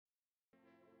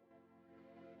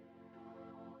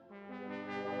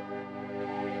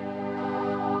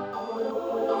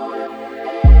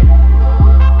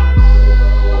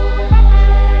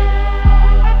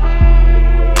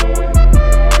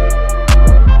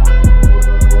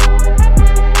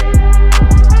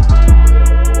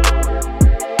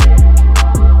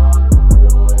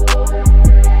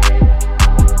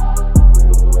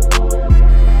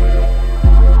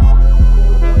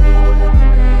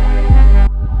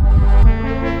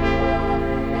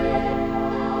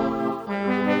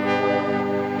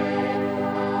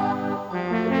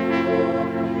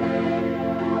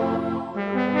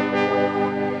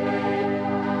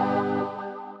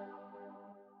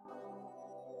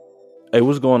Hey,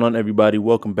 what's going on, everybody?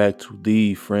 Welcome back to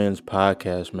the Friends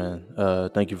Podcast, man.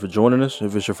 Thank you for joining us.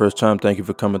 If it's your first time, thank you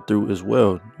for coming through as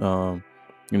well.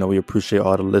 We appreciate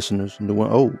all the listeners, new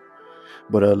and old.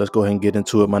 But let's go ahead and get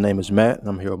into it. My name is Matt, and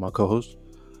I'm here with my co-host.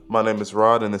 My name is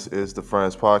Rod, and this is the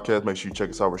Friends Podcast. Make sure you check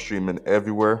us out. We're streaming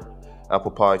everywhere: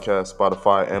 Apple Podcasts,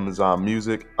 Spotify, Amazon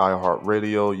Music,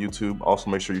 iHeartRadio, YouTube.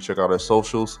 Also, make sure you check out our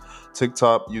socials: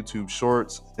 TikTok, YouTube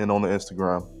Shorts, and on the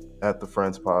Instagram at the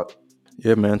Friends Pod.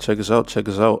 Yeah, man, check us out. Check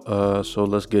us out. So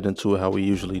let's get into it how we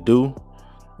usually do.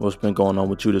 What's been going on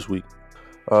with you this week?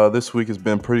 This week has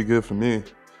been pretty good for me.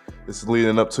 It's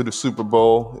leading up to the Super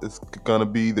Bowl. It's gonna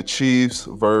be the Chiefs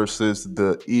versus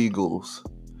the Eagles.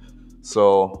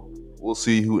 So we'll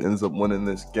see who ends up winning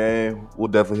this game. We'll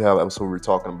definitely have an episode where we're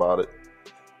talking about it.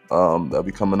 That'll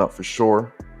be coming up for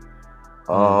sure.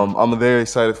 I'm very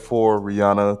excited for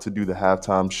Rihanna to do the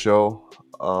halftime show.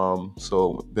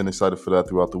 So been excited for that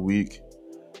throughout the week.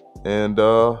 And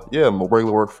my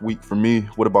regular work week for me.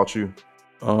 What about you?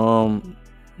 Um,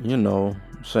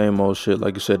 Same old shit.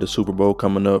 Like you said, the Super Bowl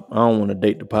coming up. I don't want to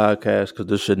date the podcast because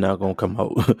this shit not gonna come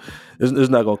out. It's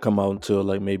not gonna come out until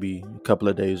like maybe a couple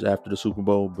of days after the Super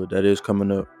Bowl, but that is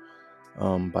coming up.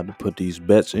 About to put these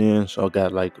bets in. So I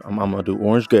got like I'm gonna do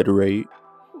orange Gatorade.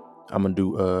 I'm gonna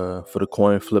do for the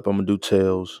coin flip. I'm gonna do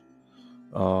tails.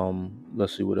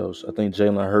 Let's see what else. I think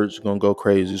Jalen Hurts gonna go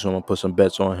crazy, so I'm gonna put some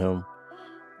bets on him.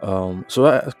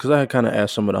 Because I kind of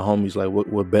asked some of the homies like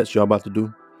what bets y'all about to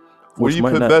do, Where which you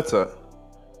might put not. bets at?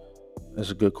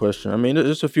 That's a good question. I mean,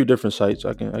 there's a few different sites.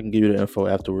 I can give you the info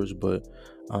afterwards, but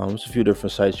there's a few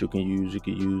different sites you can use. You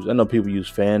could use. I know people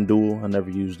use FanDuel. I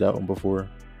never used that one before,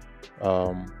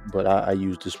 but I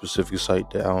use this specific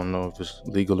site that I don't know if it's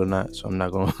legal or not. So I'm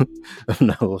not gonna I'm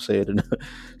not gonna say it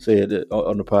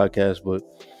on the podcast. But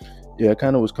yeah, I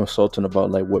kind of was consulting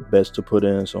about like what bets to put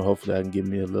in. So hopefully I can give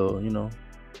me a little,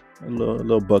 a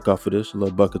little buck off of this, a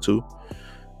little buck or two.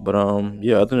 But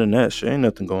yeah. Other than that, shit, ain't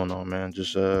nothing going on, man.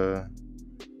 Just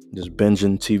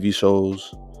binging TV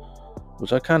shows,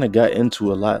 which I kind of got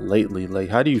into a lot lately. Like,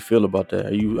 how do you feel about that?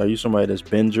 Are you somebody that's a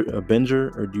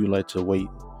binger, or do you like to wait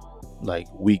like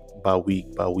week by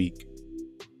week by week?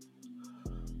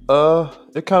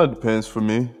 It kind of depends for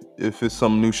me. If it's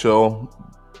some new show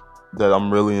that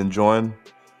I'm really enjoying,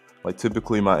 like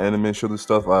typically my anime shows and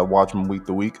stuff, I watch them week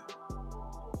to week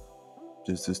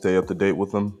just to stay up to date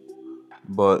with them.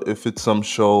 But if it's some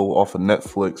show off of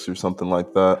Netflix or something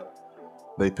like that,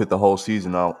 they put the whole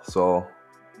season out. So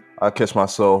I catch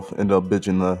myself end up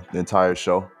binging the entire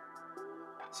show.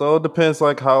 So it depends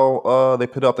like how they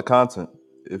put out the content.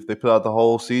 If they put out the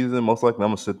whole season, most likely I'm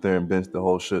gonna sit there and binge the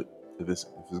whole shit if it's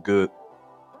good.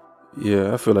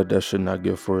 Yeah, I feel like that shit not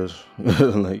good for us.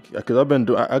 Like, cause I've been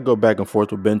I go back and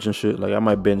forth with binging shit. Like, I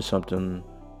might binge something.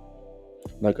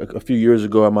 Like a few years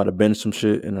ago, I might have binged some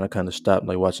shit, and then I kind of stopped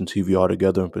like watching TV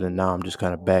altogether. But then now I'm just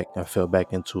kind of back. I fell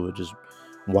back into it, just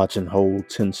watching whole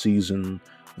 10 season,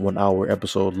 1 hour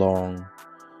episode long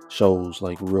shows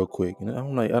like real quick. And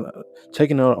I'm like,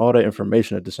 taking all that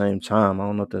information at the same time. I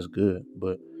don't know if that's good,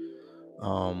 but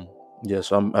um, yeah.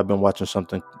 So I've been watching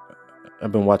something.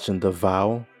 I've been watching The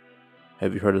Vow.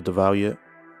 Have you heard of The Vow yet?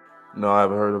 No, I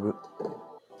haven't heard of it.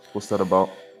 What's that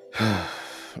about?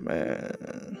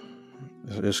 Man,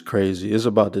 it's crazy. It's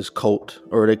about this cult,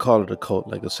 or they call it a cult,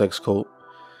 like a sex cult.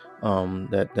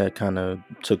 That kind of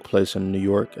took place in New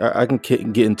York. I can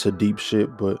get into deep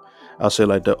shit, but I'll say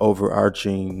like the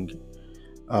overarching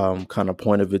kind of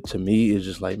point of it to me is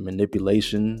just like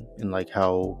manipulation, and like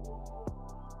how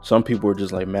some people are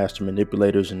just like master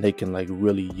manipulators, and they can like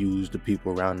really use the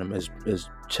people around them as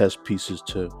chess pieces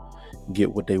to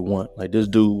get what they want. Like, this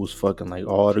dude was fucking like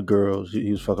all the girls.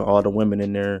 He was fucking all the women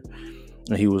in there,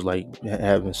 and he was like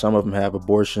having some of them have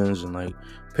abortions and like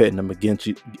pitting them against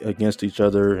each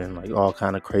other and like all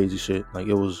kind of crazy shit. Like,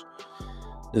 this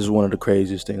is one of the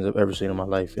craziest things I've ever seen in my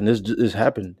life, and this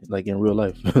happened like in real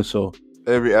life. So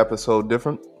Every episode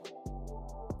different?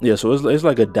 yeah, so it's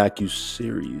like a docu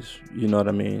series. You know what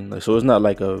I mean? Like, so it's not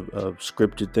like a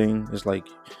scripted thing. It's like,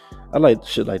 I like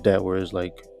shit like that where it's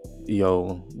like,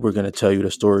 yo, we're gonna tell you the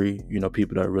story.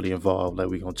 People that are really involved. Like,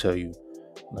 we're gonna tell you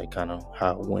like kind of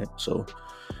how it went. So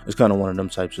it's kind of one of them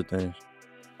types of things.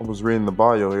 I was reading the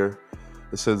bio here.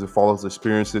 It says it follows the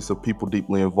experiences of people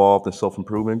deeply involved in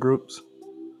self-improvement groups.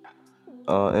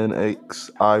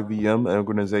 NXIVM, an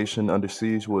organization under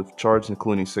siege with charges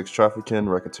including sex trafficking,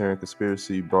 racketeering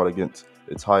conspiracy brought against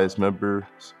its highest members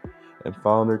and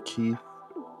founder Keith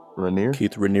Raniere.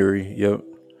 Keith Raniere, yep.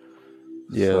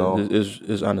 Yeah, So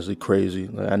it's honestly crazy.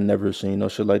 Like, I never seen no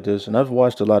shit like this, and I've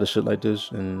watched a lot of shit like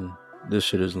this, and this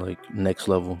shit is like next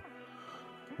level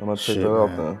I'm gonna check that shit, out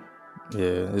man. then.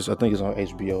 Yeah, I think it's on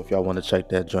HBO if y'all want to check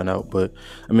that joint out. But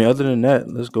I mean, other than that,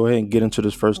 let's go ahead and get into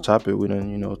this first topic. We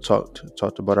done,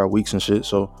 talked about our weeks and shit.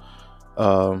 So,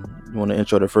 you want to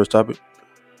intro the first topic?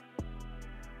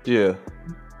 Yeah.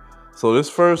 So this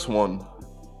first one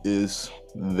is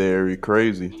very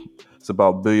crazy. It's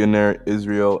about billionaire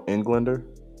Israel Englander,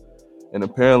 and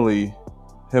apparently,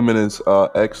 him and his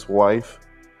ex-wife,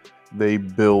 they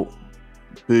built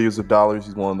billions of dollars.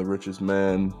 He's one of the richest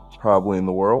men probably in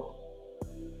the world,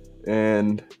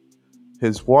 and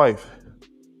his wife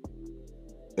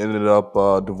ended up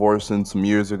divorcing some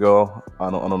years ago. I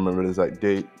don't remember the exact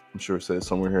date. I'm sure it says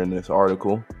somewhere here in this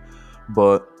article,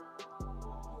 but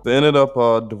they ended up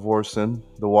divorcing.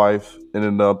 The wife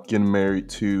ended up getting married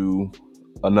to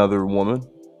another woman,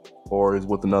 or is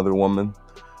with another woman,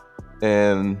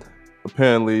 and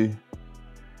apparently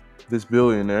this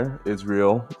billionaire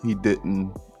Israel, he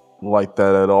didn't like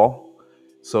that at all.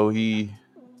 So he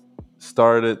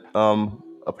started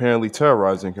apparently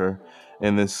terrorizing her,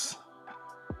 and this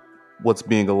what's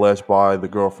being alleged by the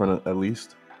girlfriend at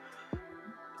least.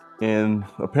 And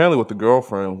apparently, what the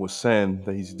girlfriend was saying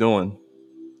that he's doing,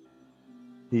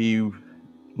 he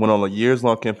went on a years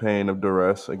long campaign of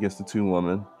duress against the two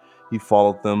women. He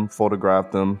followed them,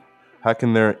 photographed them,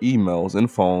 hacking their emails and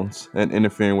phones, and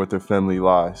interfering with their family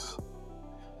lives.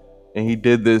 And he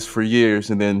did this for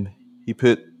years. And then he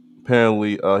put,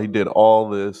 apparently, he did all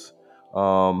this.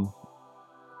 Um,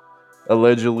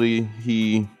 Allegedly,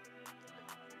 he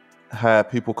had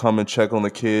people come and check on the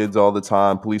kids all the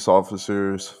time, police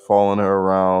officers following her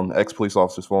around, ex police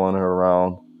officers following her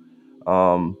around.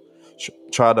 um,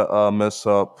 Try to mess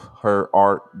up her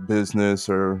art business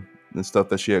or and stuff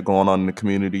that she had going on in the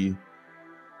community.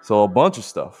 So a bunch of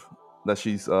stuff that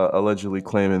she's allegedly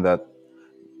claiming that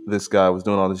this guy was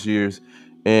doing all these years,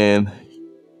 and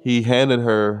he handed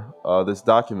her this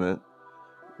document,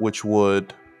 which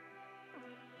would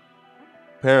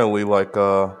apparently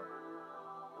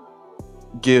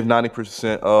give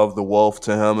 90% of the wealth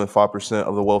to him and 5%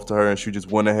 of the wealth to her, and she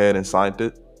just went ahead and signed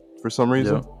it for some Yeah.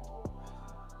 reason.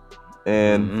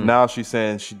 And Hmm. now she's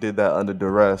saying she did that under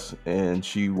duress, and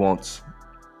she wants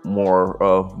more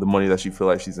of the money that she feel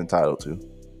like she's entitled to.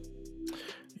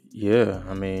 Yeah.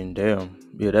 I mean, damn.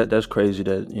 Yeah, that's crazy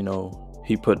that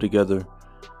he put together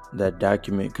that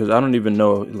document because I don't even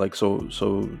know. Like, so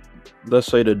let's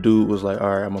say the dude was like, all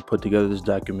right, I'm gonna put together this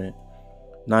document.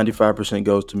 95%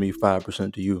 goes to me,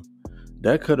 5% to you.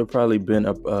 That could have probably been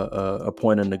a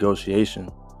point of negotiation.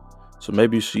 So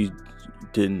maybe she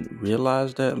didn't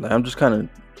realize that. Like, I'm just kind of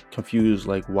confused,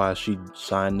 like why she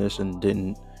signed this and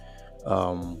didn't.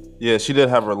 Um, Yeah, she did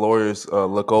have her lawyers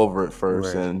look over it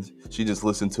first, right. and she just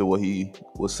listened to what he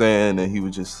was saying, and he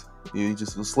just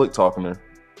was slick talking her.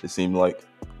 It seemed like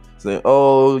saying,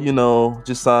 "Oh,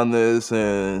 just sign this,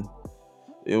 and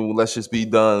let's just be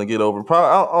done and get over." Probably,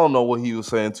 I don't know what he was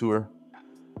saying to her,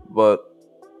 but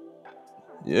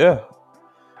yeah.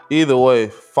 Either way,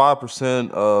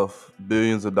 5% of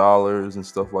billions of dollars and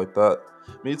stuff like that.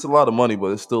 I mean, it's a lot of money, but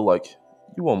it's still like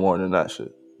you want more than that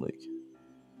shit. Like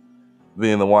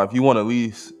being the wife, you want at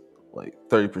least like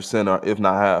 30% or if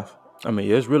not half. I mean,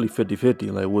 yeah, it's really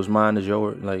 50-50. Like, what's mine is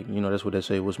yours. Like, that's what they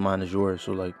say. What's mine is yours.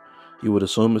 So, like, you would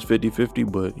assume it's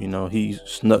 50-50, but, he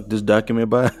snuck this document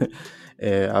by.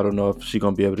 And I don't know if she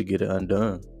going to be able to get it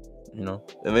undone. You know,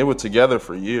 And they were together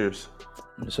for years.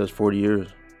 it says 40 years.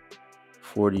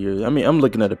 40 years. I mean, I'm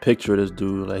looking at a picture of this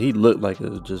dude. Like, he looked like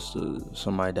just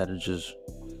somebody that is just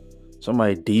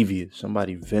somebody devious,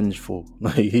 somebody vengeful.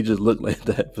 Like, he just looked like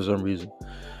that for some reason.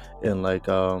 And like,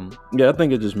 yeah, I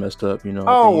think it just messed up. I I think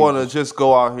don't he want to just, just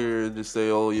go out here and just say,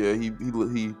 "Oh yeah,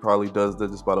 he probably does that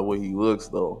just by the way he looks,"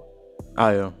 though.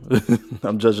 I am.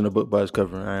 I'm judging a book by its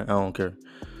cover. I don't care.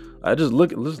 Let's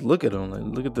look at him. Like,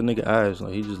 look at the nigga eyes.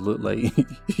 Like, he just looked like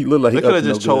he looked like They he could up have to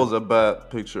no just good. chose a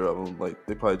bad picture of him. Like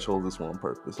they probably chose this one on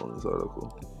purpose on this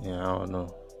article. Yeah, I don't know.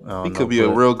 I He don't know, could be a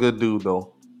but real good dude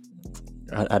though.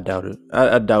 I doubt it.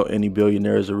 I doubt any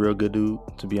billionaire is a real good dude,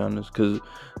 to be honest. Because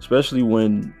especially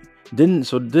when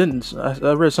didn't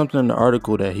I read something in the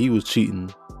article that he was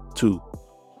cheating too.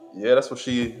 Yeah, that's what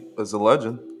she is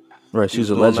alleging. Right, He she's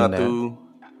was doing alleging that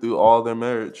that. through all their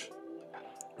marriage.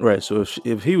 Right, so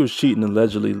if he was cheating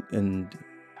allegedly, and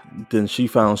then she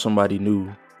found somebody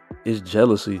new, it's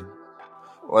jealousy.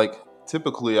 Like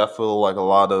typically, I feel like a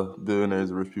lot of billionaires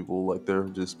and rich people, like they're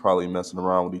just probably messing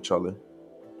around with each other,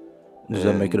 Does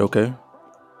that make it and okay?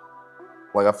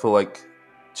 like I feel like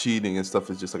cheating and stuff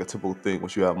is just like a typical thing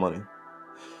once you have money.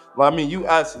 Well, I mean, you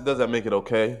asked, does that make it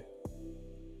okay?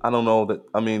 I don't know that.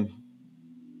 I mean,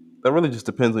 that really just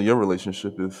depends on your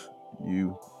relationship if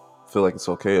you feel like it's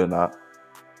okay or not.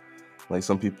 Like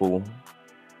some people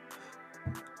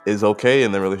is okay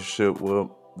in their relationship with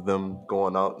them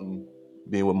going out and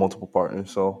being with multiple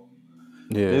partners. So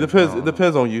it Yeah, depends. It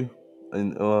depends on you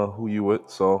and who you with.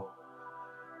 So,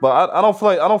 but I don't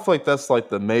feel like that's like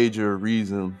the major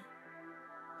reason.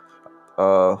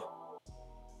 Uh, I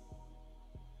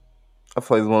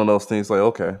feel like it's one of those things. Like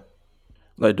okay,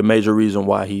 like the major reason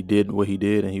why he did what he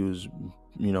did, and he was,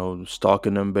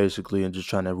 stalking them basically, and just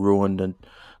trying to ruin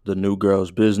the new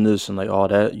girl's business and like all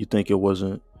that. You think it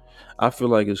wasn't? I feel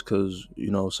like it's because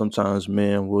sometimes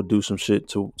men will do some shit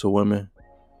to women,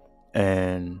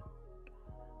 and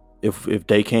if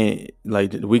they can't,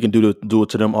 like, we can do it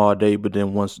to them all day, but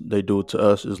then once they do it to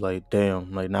us, it's like,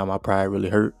 damn, like now my pride really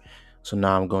hurt, so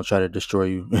now I'm gonna try to destroy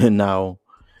you. And now,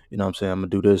 what I'm saying, I'm gonna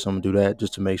do this, I'm gonna do that,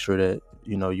 just to make sure that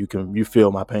you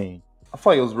feel my pain. I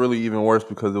feel like it was really even worse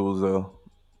because it was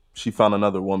she found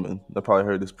another woman that probably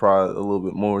hurt his pride a little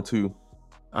bit more too.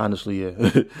 Honestly, yeah.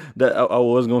 That I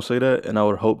was gonna say that, and I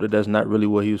would hope that that's not really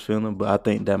what he was feeling, but I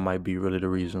think that might be really the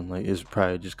reason. Like, it's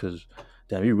probably just because,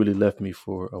 damn, you really left me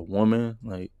for a woman.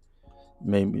 Like,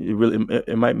 maybe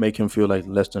it might make him feel like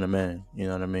less than a man. You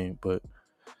know what I mean? But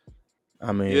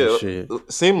I mean, Yeah, shit.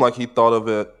 it seemed like he thought of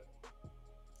it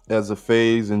as a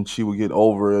phase, and she would get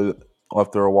over it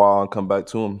after a while and come back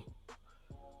to him.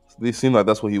 It seemed like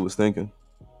that's what he was thinking.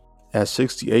 At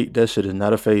 68, that shit is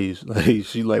not a phase. Like,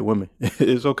 she like women.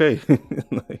 It's okay.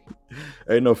 Like,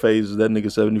 ain't no phase. That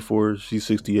nigga 74. She's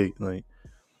 68. Like,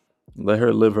 let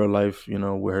her live her life.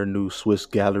 With her new Swiss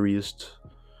galleryist.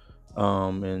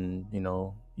 And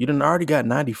you done already got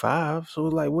 95. So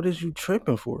like, what is you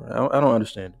tripping for? I don't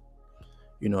understand it.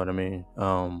 You know what I mean?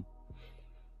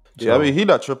 Yeah, I mean So he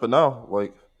not tripping now.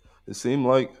 Like it seemed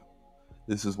like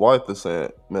it's his wife that's saying,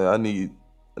 "Man, I need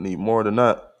more than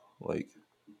that. Like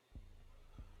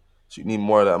she need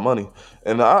more of that money."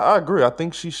 And I agree. I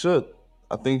think she should.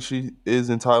 I think she is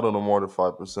entitled to more than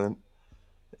 5%,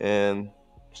 and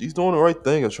she's doing the right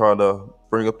thing of trying to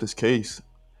bring up this case.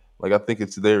 Like I think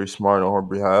it's very smart on her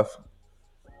behalf.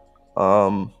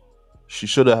 Um, she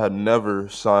should have had never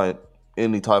signed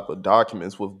any type of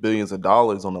documents with billions of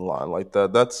dollars on the line like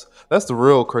that. That's the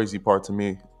real crazy part to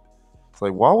me. It's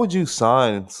like, why would you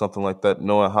sign something like that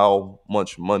knowing how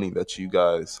much money that you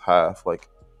guys have? Like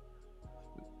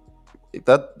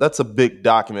that's a big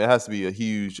document. It has to be a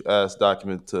huge ass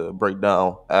document to break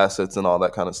down assets and all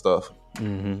that kind of stuff.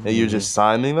 hmm And you're hmm just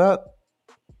signing that?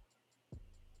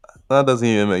 That doesn't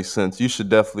even make sense. You should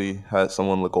definitely have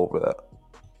someone look over that.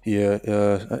 yeah,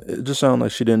 it just sounds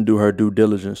like she didn't do her due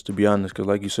diligence, to be honest. Because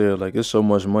like you said, like, it's so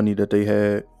much money that they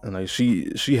had, and like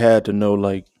she had to know,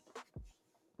 like,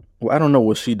 well, I don't know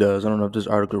what she does. I don't know if this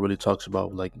article really talks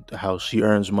about like how she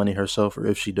earns money herself, or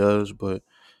if she does, but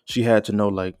she had to know,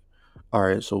 like, all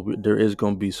right, so there is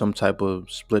going to be some type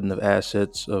of splitting of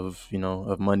assets, of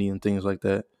money and things like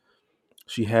that.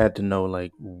 She had to know,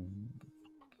 like,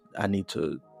 I need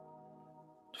to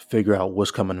figure out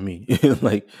what's coming to me.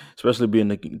 Like, especially being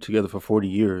together for 40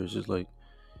 years, it's like,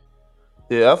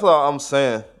 Yeah, that's what I'm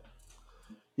saying.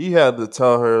 He had to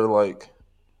tell her like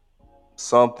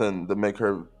something to make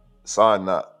her sign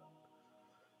that.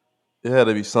 It had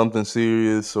to be something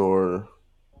serious or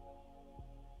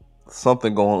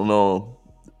something going on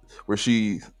where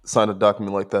she signed a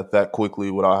document like that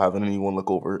quickly without having anyone look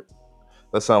over it.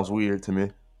 That sounds weird to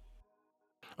me.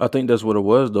 I think that's what it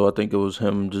was, though. I think it was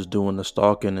him just doing the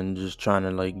stalking and just trying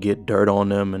to like get dirt on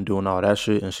them and doing all that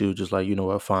shit, and she was just like, you know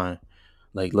what, fine,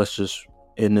 like, let's just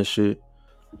end this shit.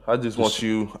 I just want Just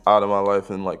you out of my life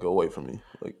and like away from me.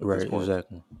 Like at this right, point.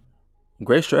 exactly.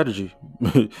 Great strategy.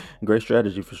 Great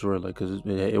strategy for sure, like, because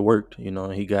it worked,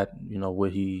 and he got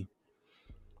what he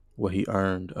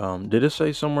earned. Did it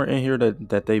say somewhere in here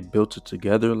that they built it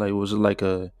together? Like, was it like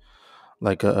a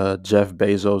Jeff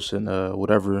Bezos and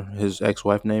whatever his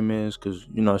ex-wife name is? Because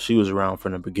she was around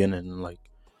from the beginning, and like,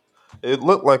 It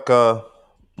looked like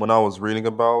when I was reading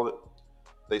about it,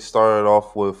 they started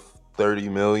off with 30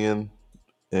 million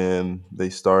and they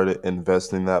started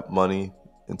investing that money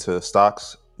into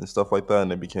stocks and stuff like that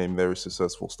and they became very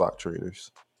successful stock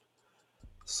traders.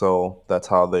 So that's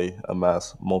how they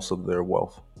amass most of their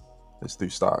wealth is through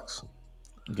stocks.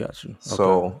 got you. Okay,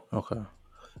 So okay,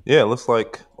 yeah, it looks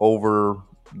like over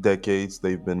decades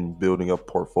they've been building up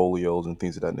portfolios and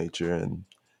things of that nature, and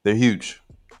they're huge.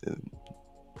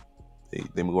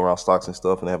 They move around stocks and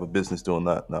stuff, and they have a business doing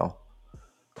that now.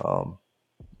 Um,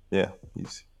 yeah,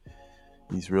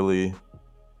 he's really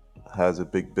has a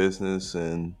big business,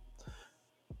 and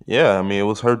yeah, I mean it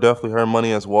was her definitely her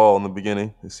money as well in the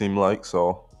beginning. It seemed like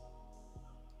so.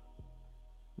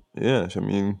 Yeah, I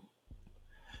mean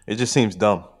it just seems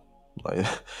dumb. Like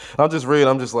I'm just reading,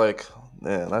 I'm just like,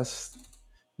 Man, that's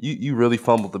you really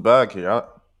fumbled the bag here.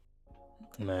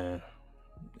 Man,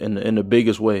 in the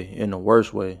biggest way, in the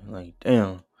worst way. Like,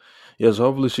 damn. Yeah, so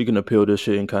hopefully she can appeal this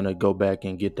shit and kind of go back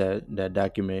and get that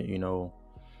document,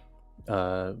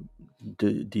 uh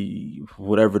the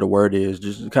whatever the word is,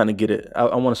 just kind of get it.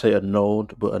 I want to say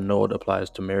annulled, but annulled applies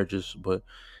to marriages, but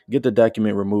get the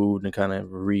document removed and kind of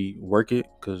rework it,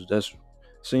 because that's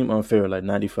seem unfair, like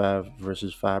 95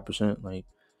 versus 5%. Like,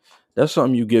 that's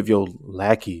something you give your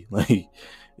lackey, like,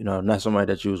 not somebody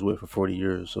that you was with for 40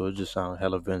 years. So it just sounds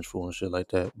hella vengeful and shit like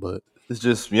that. But It's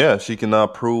just, yeah, she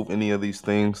cannot prove any of these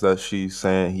things that she's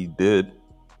saying he did.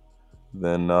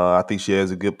 Then I think she has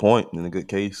a good point and a good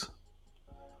case.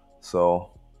 So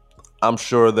I'm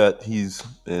sure that he's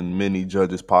in many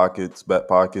judges' pockets, back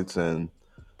pockets, and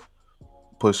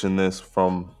pushing this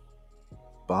from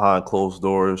behind closed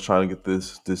doors, trying to get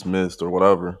this dismissed or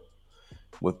whatever,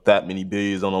 with that many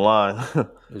billions on the line.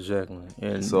 exactly.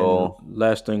 And So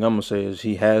last thing I'm gonna say is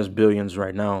he has billions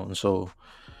right now, and so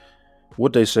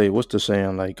what they say, what's the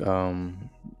saying? Like,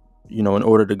 in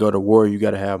order to go to war, you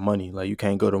got to have money. Like, you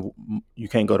can't go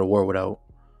to war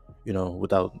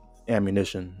without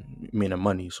ammunition, meaning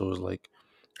money. So it's like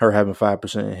her having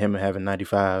 5% and him having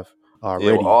 95 yeah, with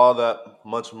already. all that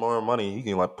much more money, he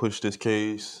can like push this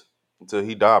case until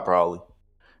he die probably.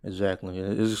 Exactly.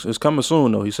 It's coming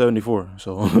soon though. He's 74,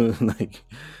 so like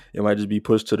it might just be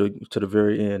pushed to the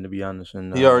very end, to be honest.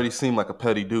 And He already seemed like a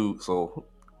petty dude, so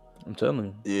I'm telling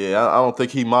you, yeah, I don't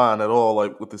think he mind at all.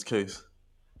 Like with this case,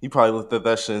 he probably looked at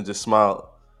that shit and just smiled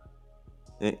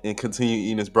and continued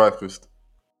eating his breakfast.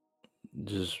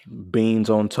 just beans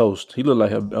on toast. He looked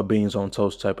like a beans on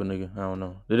toast type of nigga. I don't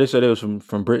know. Did they say they was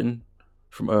from Britain,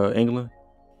 from England?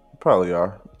 Probably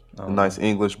are I a don't nice know.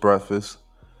 English breakfast,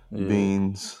 Yeah,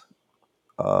 beans.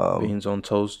 Um, beans on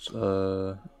toast.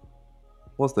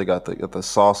 what's they got? They got the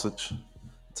sausage,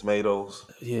 tomatoes.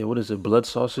 Yeah, what is it? Blood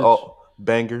sausage? Oh,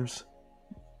 bangers.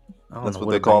 I don't That's know what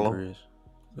what a they call banger them. is.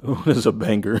 What is a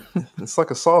banger? It's like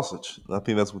a sausage. I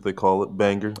think that's what they call it.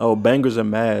 Banger. Oh, bangers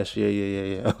and mash. Yeah, yeah,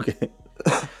 yeah, yeah. Okay.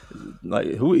 Like,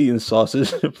 who eating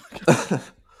sausage?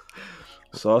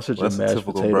 Sausage Well, and that's a mashed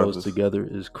typical potatoes breakfast. together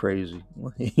is crazy.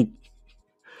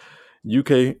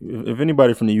 UK. If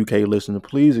anybody from the UK listening,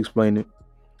 please explain it.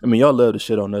 I mean, y'all love the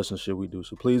shit on us and shit we do,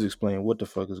 so please explain what the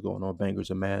fuck is going on. Bangers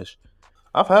and mash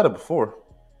I've had it before.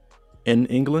 in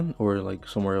England or like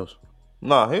somewhere else?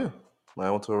 Nah, here. I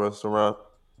went to a restaurant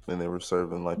and they were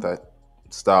serving like that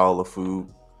style of food.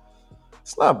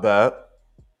 It's not bad,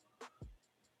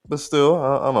 but still,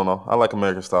 I don't know. I like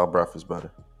American style breakfast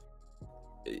better.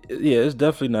 Yeah, it's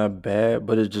definitely not bad,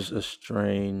 but it's just a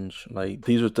strange. Like,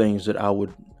 these are things that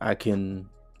I can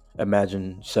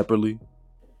imagine separately,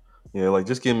 Yeah, like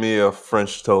just give me a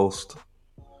French toast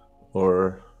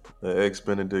or an eggs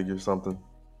Benedict or something.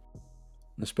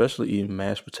 especially eating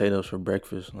mashed potatoes for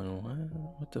breakfast. Like,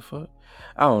 what the fuck?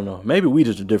 I don't know. Maybe we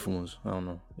just the different ones. I don't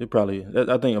know. It probably.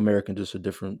 I think American just a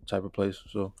different type of place.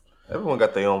 So Everyone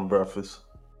got their own breakfast.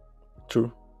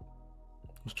 true.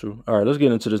 It's true. All right, let's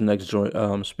get into this next joint.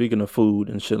 Speaking of food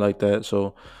and shit like that,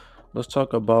 so let's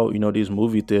talk about these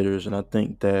movie theaters. And I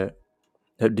think that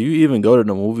do you even go to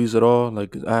the movies at all?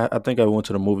 Like, I think I went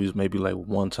to the movies maybe like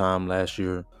one time last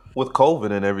year. With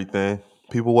COVID and everything,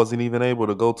 people wasn't even able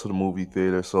to go to the movie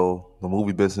theater, so the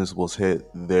movie business was hit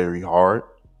very hard.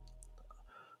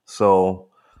 So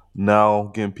now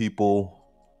getting people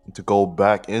to go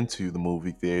back into the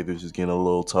movie theaters is getting a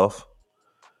little tough.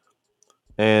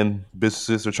 And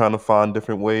businesses are trying to find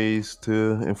different ways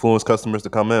to influence customers to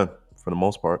come in for the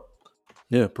most part.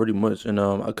 Yeah, pretty much. And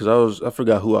because I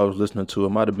forgot who I was listening to. It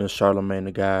might have been Charlemagne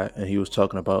the guy, and he was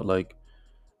talking about like,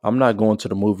 I'm not going to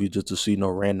the movies just to see no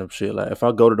random shit. Like, if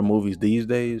I go to the movies these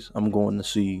days, I'm going to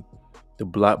see the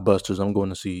blockbusters. I'm going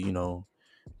to see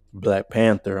Black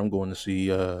Panther. I'm going to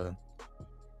see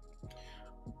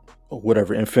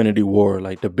whatever Infinity War,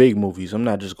 like the big movies. I'm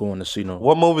not just going to see no.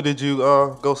 What movie did you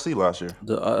go see last year?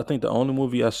 I think the only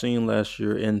movie I seen last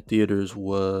year in theaters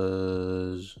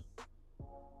was,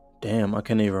 damn, I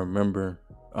can't even remember.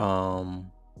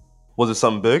 Um, Was it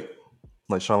something big,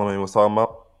 like Charlamagne was talking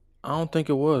about? I don't think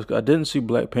it was. I didn't see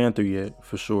Black Panther yet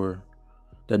for sure.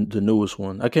 The newest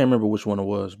one. I can't remember which one it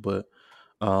was, but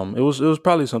it was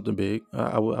probably something big.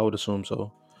 I would assume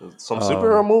so. Some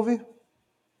superhero Um, movie,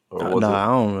 or was it nah, I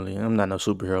don't really. I'm not no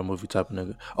superhero movie type of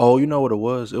nigga. Oh, you know what it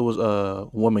was? It was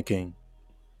Woman King.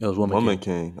 It was Woman Woman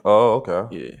King. King? Oh,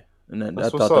 okay, Yeah, and then I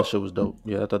that's what's thought that shit up. was dope.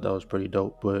 Yeah, I thought that was pretty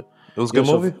dope. But It was a yeah, good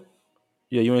so movie.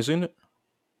 yeah, you ain't seen it.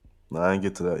 Nah, I didn't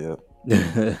get to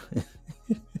that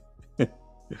yet.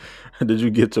 Did you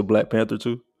get to Black Panther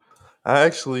too? I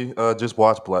actually just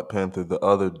watched Black Panther the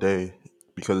other day.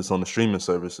 because it's on the streaming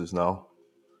services now.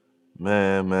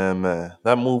 Man, man, man,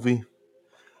 that movie.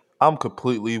 I'm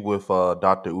completely with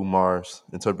Dr. Umar's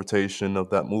interpretation of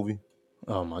that movie.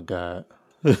 Oh my god.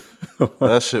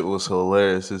 That shit was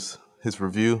hilarious. His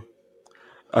review,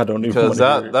 I don't even because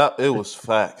want to hear it. that it was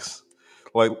facts.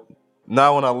 Like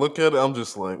now when I look at it, I'm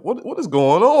just like, what is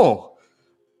going on?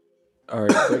 All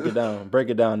right, break it down. Break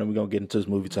it down, and we're gonna get into this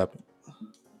movie topic.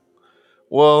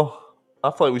 Well,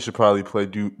 I feel like we should probably play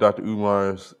Dr.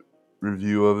 Umar's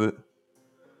review of it,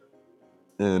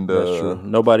 and That's true.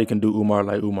 Nobody can do Umar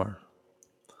like Umar.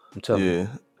 I'm telling you. yeah.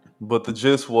 But the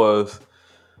gist was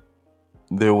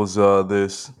there was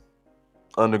this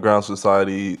underground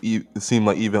society. It seemed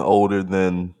like even older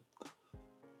than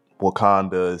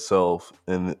Wakanda itself,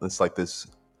 and it's like this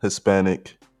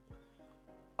Hispanic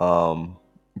um,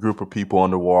 group of people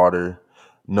underwater.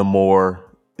 Namor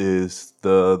is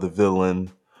the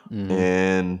villain, Mm-hmm.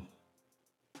 and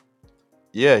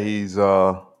yeah, he's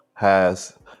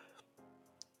has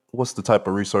what's the type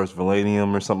of resource,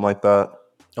 Vanadium or something like that,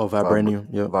 Oh, Vib- vibranium.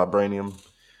 Yep. vibranium,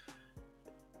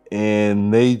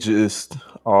 and they just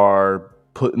are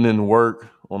putting in work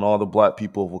on all the black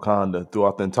people of Wakanda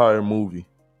throughout the entire movie,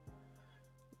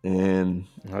 and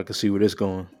I can see where this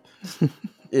going.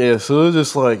 yeah, so it's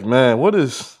just like, man, what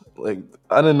is like?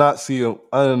 I did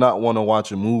not want to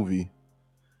watch a movie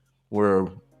where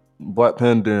Black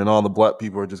Panther and all the black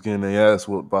people are just getting their ass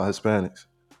whooped by Hispanics.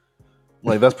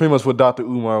 Like that's pretty much what Dr.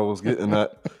 Umar was getting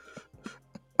at.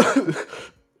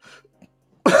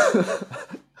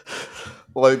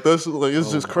 Like that's like it's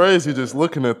Oh just my crazy just god.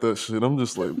 looking at that shit. I'm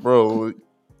just like, bro,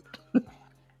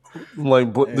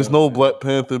 like there's Damn, no man. Black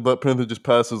Panther. Black Panther just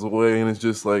passes away, and it's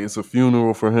just like it's a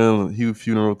funeral for him, a huge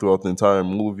funeral throughout the entire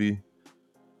movie.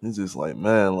 It's just like,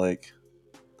 man, like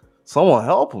someone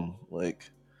help him. Like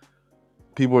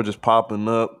people are just popping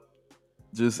up,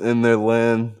 just in their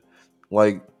land,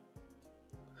 like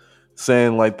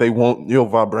saying like they want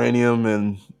vibranium,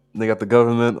 and they got the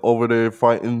government over there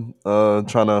fighting, trying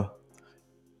to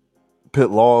put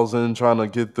laws in, trying to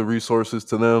get the resources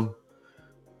to them.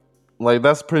 Like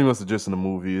that's pretty much the gist of the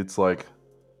movie. It's like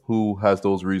who has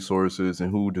those resources and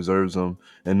who deserves them.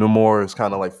 And Namor is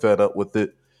kind of like fed up with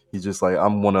it. He's just like,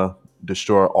 I'm gonna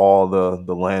destroy all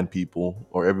the land people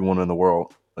or everyone in the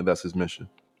world. Like that's his mission.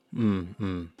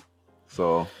 Mm-hmm.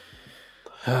 So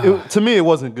to me, it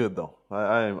wasn't good though.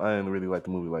 I didn't really like the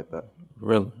movie like that.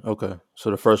 Really? Okay.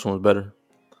 So the first one was better.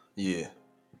 Yeah,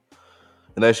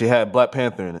 and actually had Black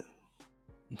Panther in it.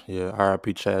 Yeah.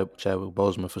 R.I.P. Chadwick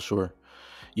Boseman for sure.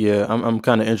 Yeah, I'm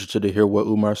kind of interested to hear what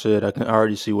Umar said. I can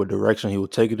already see what direction he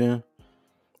would take it in,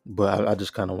 but I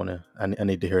just kind of want to. I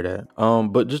need to hear that.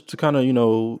 But just to kind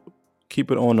of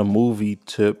keep it on a movie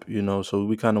tip, so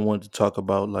we kind of wanted to talk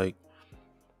about like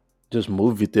just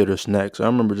movie theater snacks. I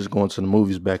remember just going to the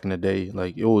movies back in the day.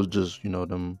 Like it was just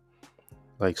them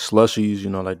like slushies,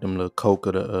 like them little Coke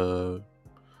or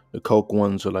the Coke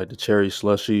ones or like the cherry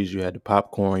slushies. You had the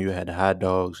popcorn, you had the hot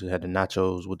dogs, you had the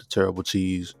nachos with the terrible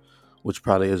cheese, which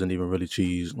probably isn't even really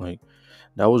cheese. Like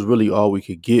that was really all we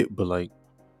could get. But like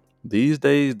these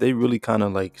days, they really kind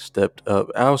of like stepped up.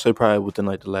 I would say probably within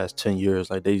like the last 10 years,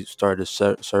 like they started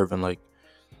serving like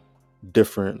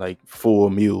different like full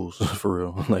meals for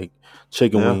real, like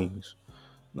chicken Yeah, wings,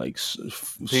 like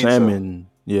pizza, salmon,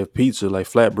 yeah, pizza, like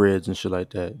flatbreads and shit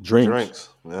like that. Drinks, drinks.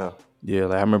 Yeah, yeah.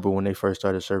 Like I remember when they first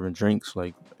started serving drinks,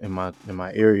 like in my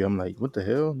area. I'm like, what the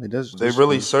hell? Like that's they this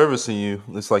really this. servicing you.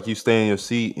 It's like you stay in your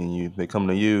seat and they come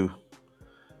to you.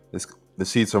 It's, the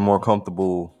seats are more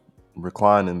comfortable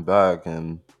reclining back,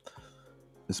 and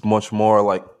it's much more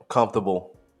like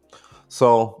comfortable.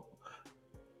 So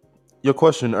your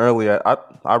question earlier,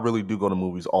 I really do go to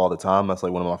movies all the time. That's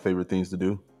like one of my favorite things to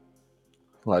do.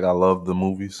 Like I love the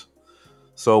movies.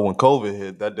 So when COVID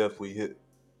hit, that definitely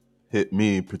hit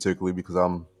me particularly because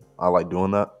I like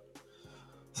doing that.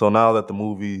 So now that the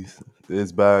movies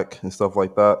is back and stuff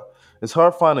like that, it's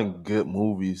hard finding good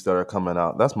movies that are coming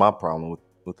out. That's my problem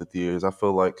with the theaters. I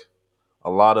feel like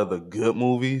a lot of the good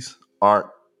movies aren't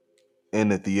in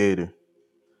the theater.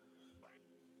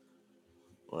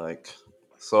 Like,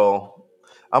 so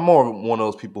I'm more one of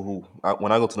those people who,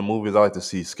 when I go to the movies, I like to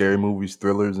see scary movies,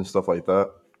 thrillers, and stuff like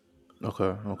that.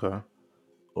 Okay, okay.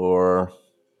 Or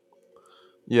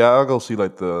yeah, I'll go see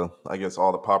like I guess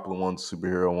all the popular ones,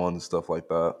 superhero ones, and stuff like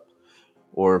that.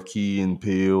 Or if Key and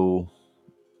Peele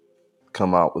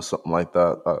come out with something like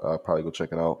that, I'll probably go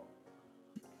check it out.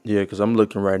 Yeah, because I'm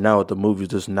looking right now at the movies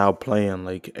that's now playing,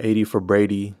 like 80 for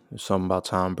Brady, something about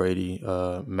Tom Brady,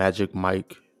 Magic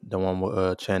Mike, the one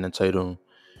with Channing Tatum,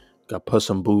 got Puss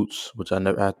in Boots, which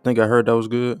I think I heard that was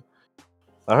good.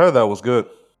 I heard that was good.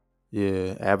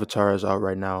 Yeah, Avatar is out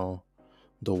right now.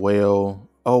 The Whale.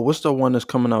 Oh, what's the one that's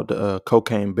coming out? The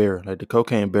Cocaine Bear. Like the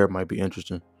Cocaine Bear might be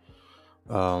interesting.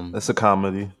 It's a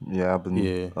comedy. Yeah, I've been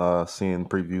Yeah, seeing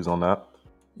previews on that.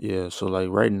 yeah. So like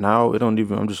right now, it don't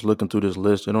even. I'm just looking through this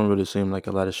list. It don't really seem like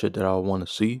a lot of shit that I want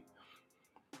to see.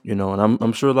 And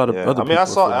I'm sure a lot of Yeah, other I mean, I people are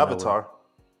saw feeling that way. Avatar.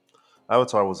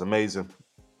 Avatar was amazing.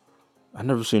 I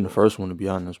never seen the first one to be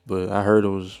honest, but I heard it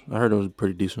was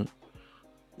pretty decent.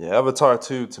 Yeah, Avatar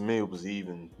 2 to me was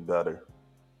even better.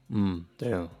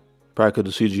 Damn. Probably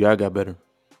because the CGI got better.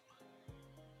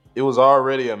 It was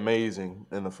already amazing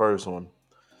in the first one,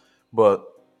 but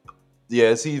yeah,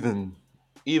 it's even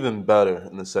better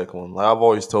in the second one. Like I've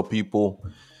always told people,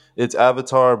 it's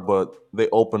Avatar, but they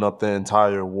open up the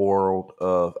entire world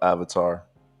of Avatar.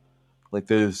 Like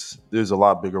there's a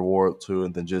lot bigger world to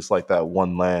it than just like that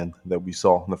one land that we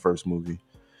saw in the first movie.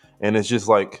 And it's just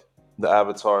like the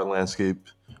Avatar landscape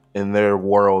in their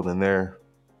world and their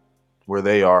where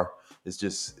they are. It's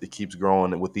just it keeps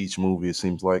growing with each movie. It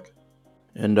seems like.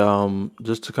 And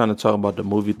just to kind of talk about the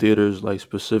movie theaters, like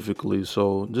specifically,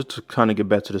 so just to kind of get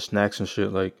back to the snacks and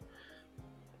shit, like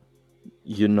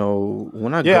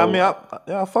when I Yeah, I go, mean,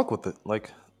 I fuck with it.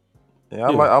 Like, yeah,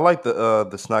 yeah, I like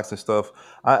the snacks and stuff.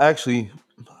 I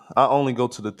only go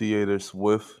to the theaters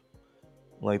with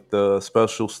like the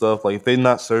special stuff. Like if they're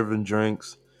not serving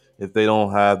drinks, if they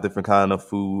don't have different kind of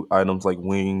food items like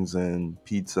wings and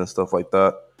pizza and stuff like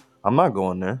that, I'm not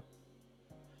going there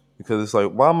because it's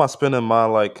like, why am I spending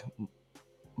my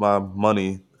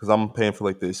money? Because I'm paying for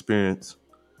like the experience,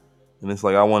 and it's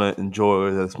like I want to enjoy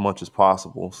it as much as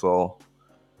possible. So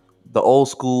the old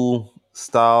school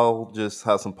style, just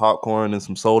have some popcorn and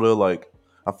some soda. Like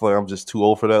I feel like I'm just too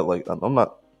old for that. Like I'm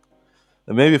not.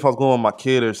 And maybe if I was going with my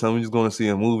kid or something, just going to see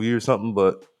a movie or something.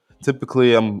 But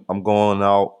typically, I'm going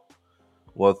out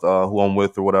with who I'm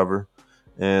with or whatever,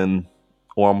 and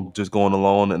or I'm just going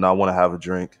alone and I want to have a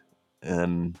drink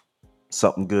and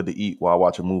something good to eat while I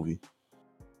watch a movie.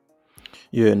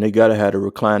 yeah, and they gotta have the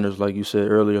recliners, like you said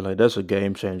earlier. Like that's a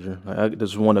game changer.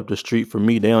 There's one up the street for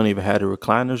me. They don't even have the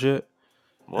recliners yet,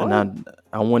 and What?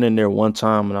 I went in there one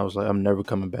time and I was like, I'm never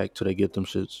coming back till they get them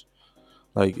shits.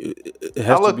 Like it I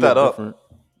has to looked be a that different.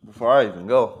 up before I even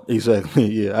go.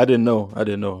 Exactly. Yeah, I didn't know. I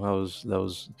didn't know. That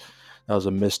was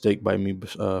a mistake by me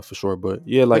for sure. But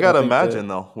yeah, I like I gotta think that. imagine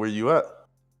though, where you at?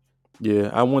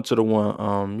 Yeah, I went to the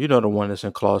one. The one that's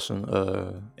in Clawson,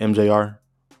 MJR.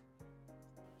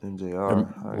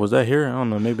 MJR. Was that here? I don't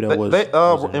know. Maybe that They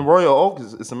wasn't in here. Royal Oak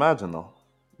is Imagine though.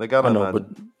 They I gotta know, but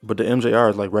Imagine. the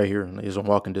MJR is like right here. Like, it's in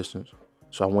walking distance.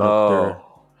 So I went up there.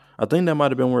 Oh, I think that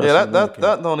might have been where I yeah. seen Wonderkin.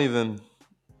 That don't even.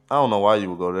 I don't know why you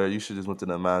would go there. You should just went to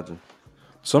the Imagine.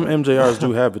 Some MJRs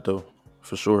do have it though,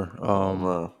 for sure. Oh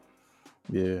man.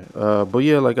 Yeah. But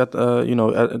yeah, like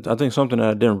I think something that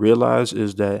I didn't realize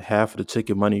is that half of the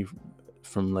ticket money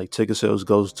from like ticket sales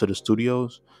goes to the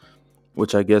studios,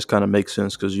 which I guess kind of makes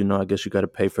sense because I guess you got to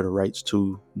pay for the rights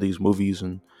to these movies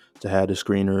and to have the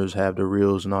screeners, have the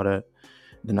reels, and all that.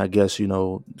 Then I guess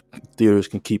theaters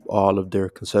can keep all of their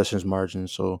concessions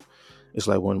margins. So it's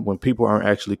like when people aren't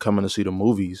actually coming to see the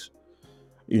movies,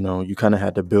 you kind of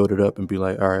had to build it up and be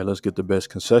like, all right, let's get the best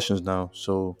concessions now.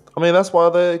 So I mean, that's why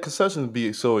the concessions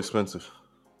be so expensive,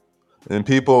 and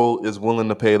people is willing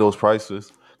to pay those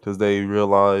prices because they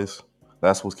realize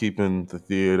that's what's keeping the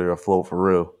theater afloat for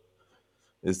real.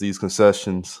 Is these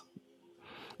concessions.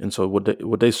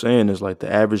 what they saying is like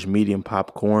the average medium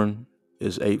popcorn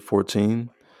is 8.14,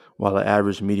 while the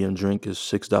average medium drink is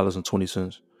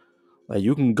 $6.20. Like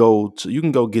you can go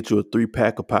get you a 3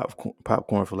 pack of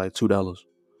popcorn for like $2.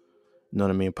 You know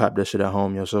what I mean? Pop that shit at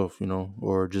home yourself,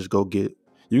 or just go get.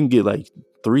 You can get like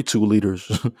 3 2 liters,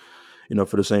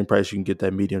 for the same price you can get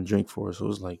that medium drink for. So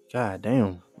it's like, god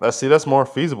damn. That's more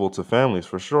feasible to families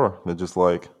for sure. They're just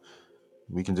like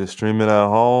we can just stream it at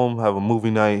home, have a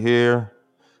movie night here.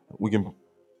 We can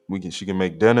she can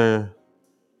make dinner,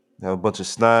 have a bunch of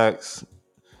snacks,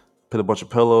 put a bunch of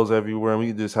pillows everywhere, and we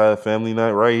can just have a family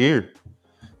night right here.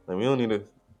 Like we don't need to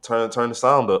turn the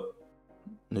sound up.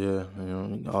 Yeah,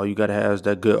 all you gotta have is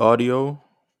that good audio,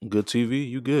 good TV,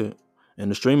 you good,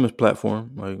 and the streaming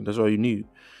platform. Like that's all you need.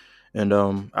 And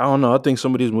I don't know. I think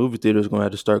some of these movie theaters gonna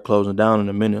have to start closing down in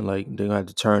a minute. Like they're gonna have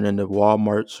to turn into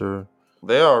WalMarts or.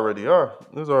 They already are.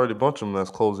 There's already a bunch of them that's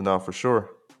closing out for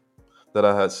sure that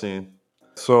I had seen.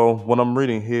 So what I'm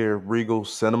reading here, Regal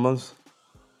Cinemas,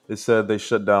 it said they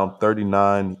shut down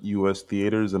 39 U.S.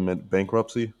 theaters amid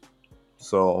bankruptcy.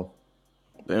 So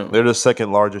Damn. they're the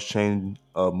second largest chain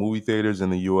of movie theaters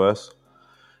in the U.S.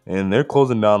 and they're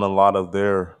closing down a lot of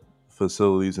their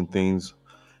facilities and things.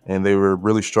 And they were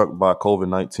really struck by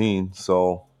COVID-19.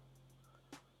 So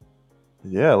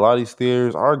Yeah, a lot of these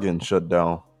theaters are getting shut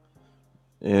down,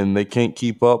 and they can't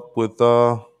keep up with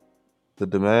the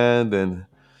demand and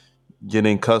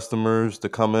getting customers to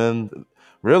come in.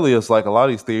 Really, it's like a lot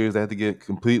of these theaters they have to get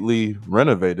completely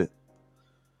renovated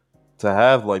to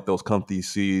have like those comfy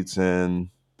seats, and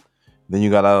then you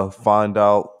gotta find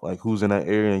out like who's in that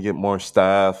area and get more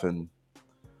staff and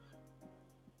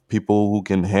people who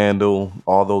can handle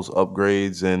all those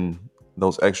upgrades and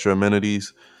those extra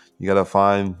amenities. You gotta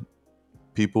find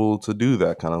people to do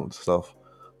that kind of stuff.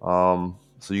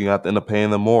 So you have to end up paying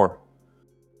them more.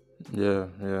 Yeah,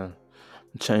 yeah.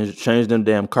 Change them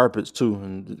damn carpets too,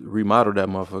 and remodel that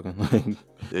motherfucker.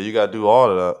 Yeah, you gotta do all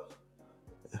of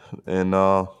that.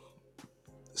 And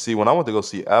see, when I went to go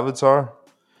see Avatar,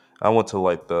 I went to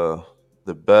like the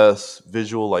best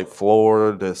visual, like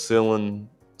floor to ceiling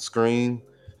screen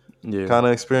Yeah, kind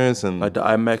of experience, and like the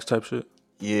IMAX type shit.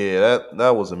 yeah,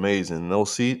 that was amazing.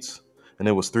 Those seats, and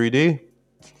it was 3D.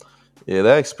 Yeah,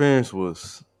 that experience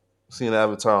was seeing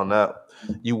Avatar on that.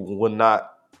 You would not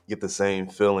get the same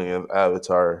feeling of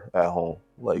Avatar at home,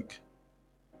 like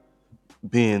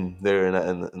being there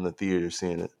in the theater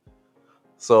seeing it.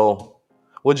 So,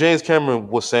 what James Cameron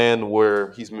was saying,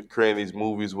 where he's creating these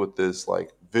movies with this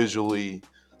like visually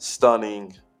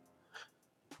stunning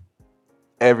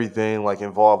everything, like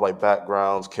involve like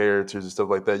backgrounds, characters, and stuff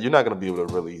like that. You're not gonna be able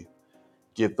to really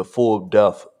get the full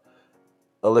depth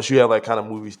unless you have like kind of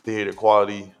movie theater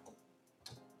quality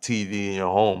TV in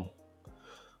your home.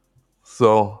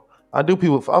 So I do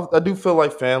feel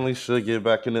like families should get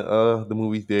back into the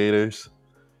movie theaters,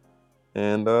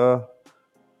 and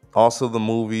also the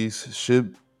movies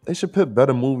should they should put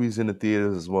better movies in the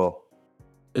theaters as well.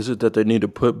 Is it that they need to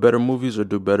put better movies, or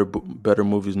do better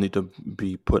movies need to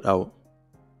be put out?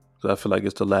 'Cause I feel like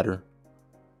it's the latter.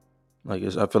 Like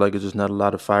I feel like it's just not a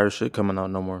lot of fire shit coming out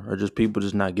no more, or just people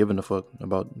just not giving a fuck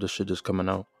about the shit that's coming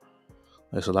out.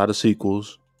 It's a lot of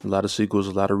sequels, a lot of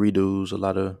redos, a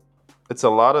lot of It's a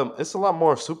lot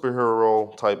more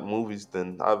superhero type movies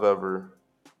than I've ever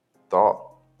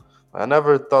thought. I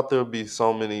never thought there would be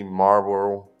so many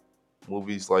Marvel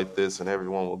movies like this and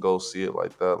everyone will go see it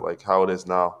like that, like how it is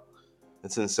now.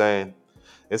 It's insane.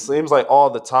 It seems like all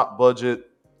the top budget,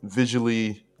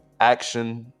 visually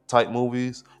action type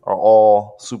movies are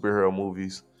all superhero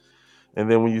movies. And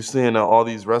then when you're seeing all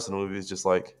these wrestling movies, just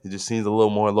like it just seems a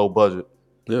little more low budget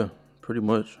yeah, pretty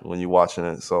much. when you're watching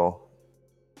it. So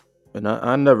And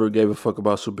I never gave a fuck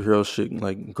about superhero shit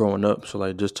like growing up. So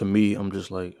like just to me, I'm just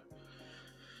like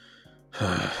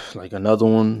like another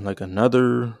one, like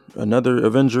another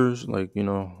Avengers. Like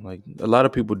like a lot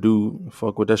of people do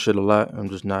fuck with that shit a lot. I'm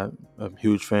just not a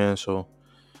huge fan. So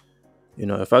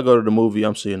if I go to the movie,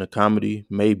 I'm seeing a comedy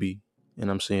maybe,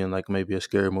 and I'm seeing like maybe a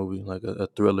scary movie, like a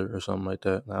thriller or something like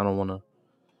that. I don't want to.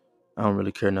 I don't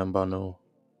really care nothing about no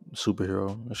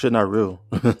superhero. That shit not real.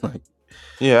 Like,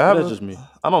 yeah, but that's just me.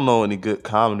 I don't know any good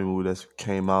comedy movie that's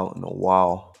came out in a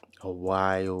while. A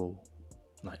while,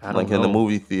 like I Like don't in the know.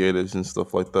 movie theaters and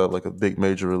stuff like that, like a big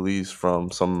major release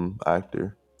from some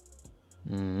actor.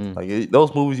 Hmm. Like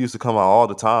those movies used to come out all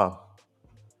the time,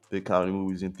 big comedy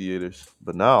movies in theaters.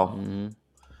 But now Hmm.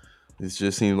 it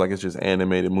just seems like it's just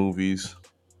animated movies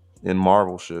and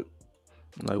Marvel shit.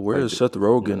 Like, where Like, is Seth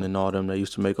Rogen yeah, and all them that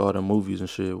used to make all them movies and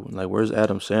shit? Like, where's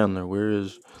Adam Sandler? Where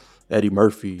is Eddie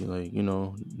Murphy? Like,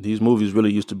 these movies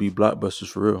really used to be blockbusters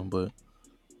for real, but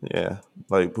yeah.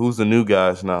 Like who's the new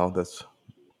guys now that's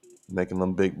making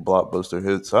them big blockbuster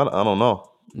hits? I don't know.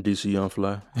 DC Young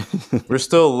Fly. We're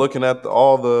still looking at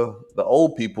all the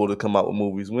old people to come out with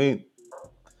movies. We ain't,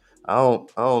 I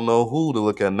don't know who to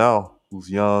look at now. Who's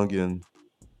young and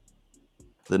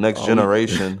the next all we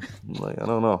generation? Like I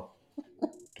don't know.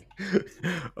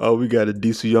 all we got a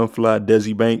DC Young Fly,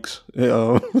 Desi Banks,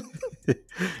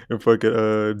 and fucking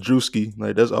Drewski.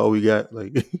 Like, that's all we got.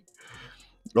 Like,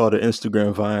 all the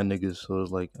Instagram Vine niggas. So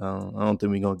it's like I don't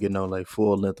think we gonna get no like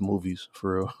full length movies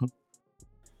for real.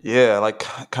 Yeah, like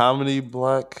comedy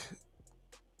black.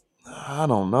 I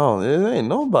don't know. It ain't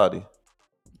nobody.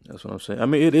 That's what I'm saying. I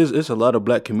mean, it's a lot of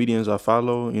black comedians I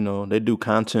follow. They do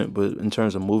content, but in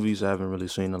terms of movies, I haven't really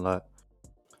seen a lot.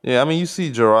 Yeah, I mean, you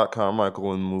see Gerard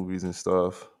Carmichael in movies and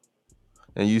stuff,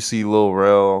 and you see Lil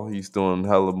Rel. He's doing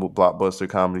hella blockbuster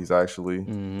comedies actually.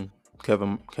 Hmm.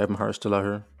 Kevin Hart's still out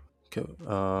here.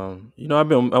 I've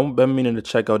been meaning to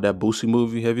check out that Boosie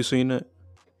movie. Have you seen it?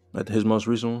 Like his most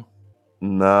recent one.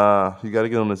 Nah, you got to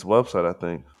get on this website. I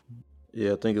think.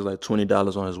 Yeah, I think it's like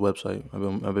 $20 on his website.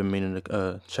 I've been meaning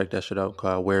to check that shit out.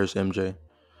 Called Where's MJ?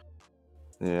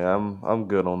 Yeah, I'm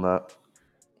good on that.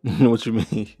 What you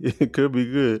mean? It could be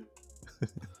good.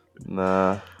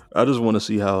 Nah. I just want to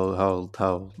see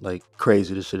how like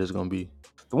crazy this shit is gonna be.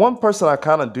 The one person I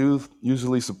kind of do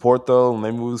usually support though when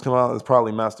they movies come out is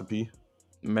probably Master P.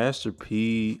 Master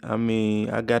P. I mean,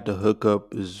 I got the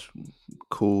hookup is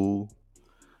cool.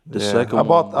 The Yeah, I second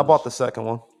bought one I bought was the second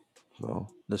one. So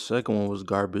the second one was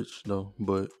garbage though,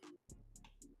 but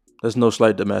that's no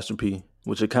slight to Master P,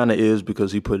 which it kind of is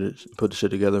because he put the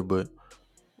shit together. But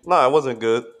no, it wasn't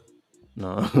good.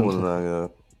 no, It wasn't that good.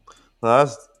 No,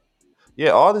 that's yeah.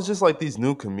 All this just like these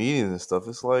new comedians and stuff.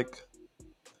 It's like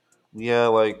we had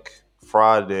like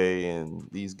Friday and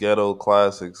these ghetto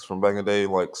classics from back in the day,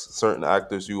 like certain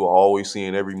actors you will always see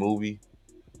in every movie.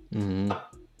 hmm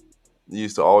They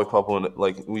used to always pop on,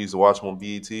 like we used to watch them on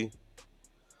BET.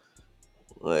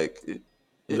 Like it,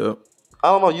 yep.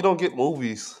 I don't know. You don't get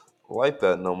movies like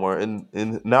that no more. And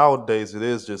nowadays it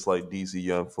is just like DC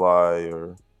Young Fly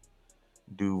or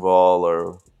Duval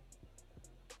or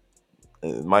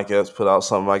Mike Epps put out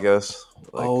something. I guess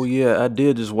like Oh yeah, I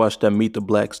did just watch that Meet the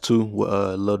Blacks too.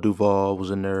 Where Lil Duval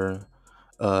was in there.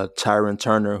 Tyron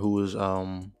Turner, who was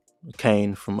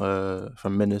Kane from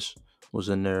Menace, was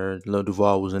in there. Lil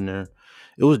Duval was in there.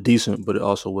 It was decent, but it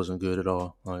also wasn't good at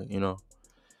all. Like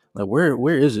like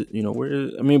where is it? Where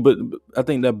is? I mean, but I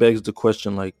think that begs the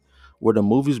question: like, were the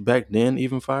movies back then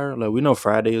even fire? Like, we know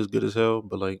Friday is good as hell,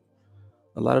 but like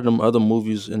a lot of them other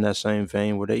movies in that same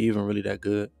vein, were they even really that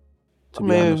good? I To be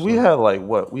mean honest, we like, had like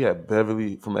what we had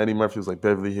Beverly from Eddie Murphy was like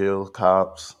Beverly Hills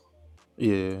Cops.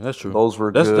 yeah, that's true. Those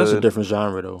were That's a good. different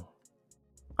genre though.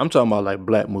 I'm talking about like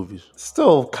black movies.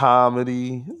 Still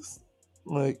comedy. It's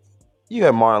like you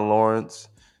had Martin Lawrence.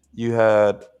 You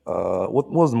had what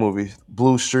was the movie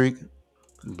Blue Streak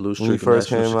Blue when he Streak and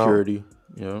first National came out. Security.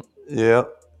 Yeah. Yeah.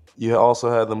 You also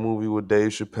had the movie with Dave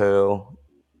Chappelle.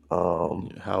 Um,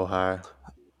 How high?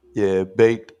 yeah,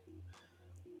 Baked,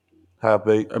 Half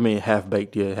Baked. I mean, half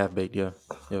baked. Yeah, half baked. Yeah.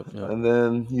 Yep. Yep. And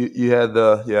then you had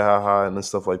the yeah, Ha Ha and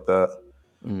stuff like that.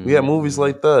 We had hmm movies hmm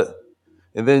like that.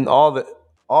 And then all the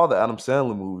Adam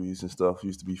Sandler movies and stuff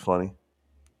used to be funny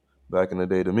back in the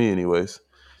day to me anyways.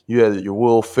 You had your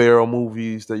Will Ferrell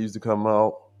movies that used to come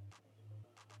out.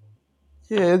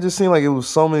 Yeah, it just seemed like it was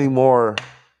so many more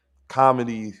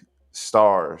comedy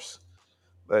stars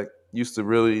that used to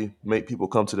really make people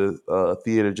come to the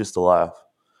theater just to laugh.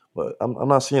 But I'm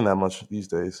not seeing that much these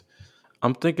days.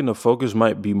 I'm thinking the focus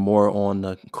might be more on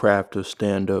the craft of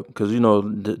stand up because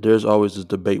there's always this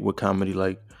debate with comedy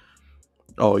like,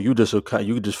 oh, you just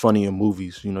funny in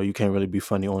movies. You can't really be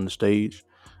funny on the stage.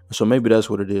 So maybe that's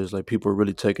what it is. Like people are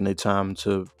really taking their time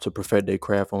to perfect their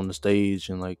craft on the stage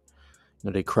and like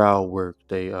they crowd work,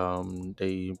 they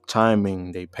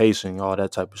timing, they pacing, all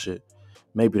that type of shit.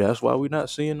 Maybe that's why we're not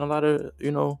seeing a lot of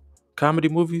comedy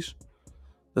movies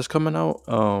that's coming out.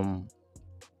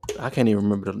 I can't even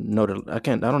remember I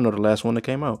don't know the last one that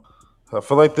came out. I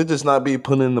feel like they're just not being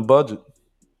put in the budget.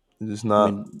 They're just I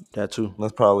not. mean that too.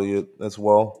 That's probably it as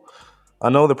well. I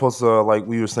know they're supposed to, like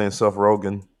we were saying, Seth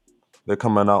Rogen. They're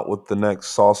coming out with the next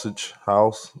Sausage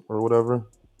House or whatever,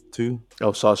 too.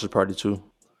 Oh, Sausage Party too.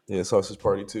 Yeah, Sausage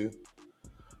Party 2.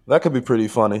 That could be pretty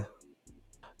funny.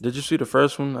 Did you see the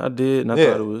first one? I did, and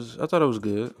Yeah, I thought it was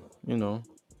good. You know,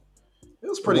 it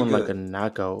was it pretty wasn't like good. a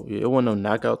knockout. Yeah, it wasn't a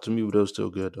knockout to me, but it was still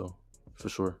good though, for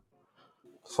sure.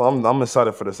 So I'm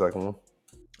excited for the second one.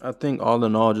 I think all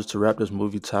in all, just to wrap this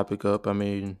movie topic up, I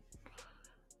mean,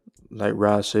 like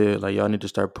Rod said, like y'all need to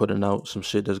start putting out some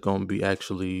shit that's gonna be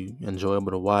actually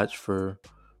enjoyable to watch for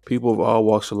people of all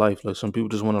walks of life. Like some people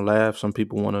just want to laugh, some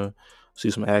people want to see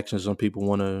some action, some people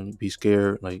want to be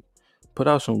scared. Like put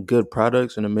out some good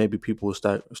products, and then maybe people will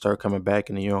start coming back,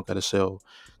 and then you don't got to sell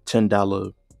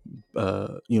 $10,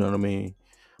 you know what I mean,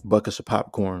 buckets of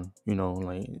popcorn.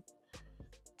 Like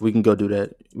we can go do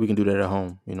that. We can do that at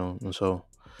home. And so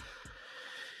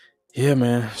yeah,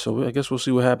 man. So I guess we'll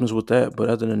see what happens with that. But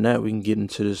other than that, we can get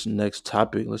into this next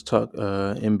topic. Let's talk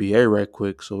NBA right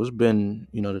quick. So it's been,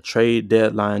 the trade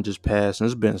deadline just passed, and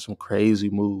it's been some crazy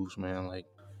moves, man. Like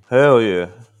Hell yeah.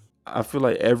 I feel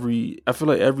like every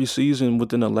season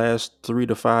within the last 3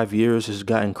 to 5 years has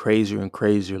gotten crazier and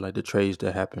crazier. Like the trades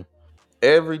that happen.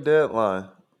 Every deadline.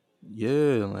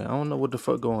 Yeah, like I don't know what the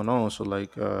fuck going on. So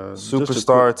like, just a quick,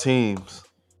 Superstar teams.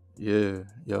 yeah,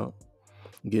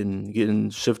 getting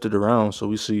shifted around. So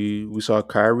we saw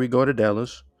Kyrie go to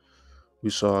Dallas. We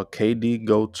saw KD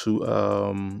go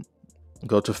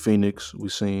to Phoenix. We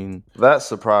seen That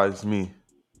surprised me.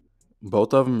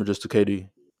 both of them, or just the KD.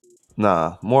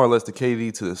 Nah, more or less the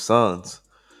KD to the Suns.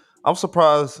 I'm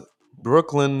surprised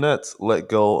Brooklyn Nets let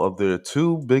go of their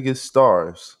two biggest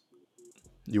stars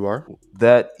You are?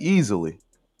 that easily.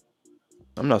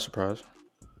 I'm not surprised.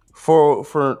 For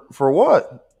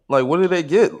what? Like, what did they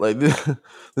get? Like, they're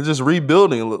just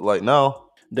rebuilding. It look like now.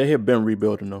 They have been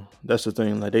rebuilding though. That's the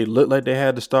thing. Like they looked like they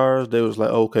had the stars. They was like,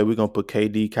 okay, we're gonna put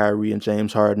KD, Kyrie, and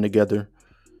James Harden together.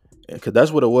 Cause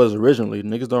that's what it was originally.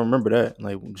 Niggas don't remember that.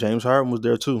 Like James Harden was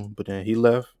there too, but then he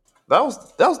left. That was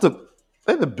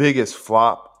the biggest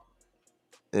flop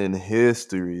in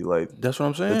history. Like That's what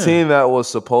I'm the saying. team that was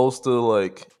supposed to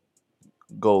like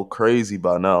go crazy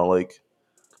by now. Like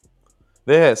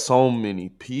they had so many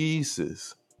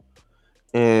pieces,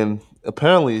 and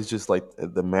apparently it's just like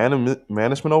the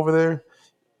management over there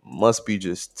must be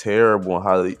just terrible on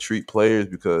how they treat players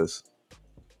because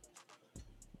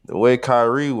the way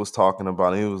Kyrie was talking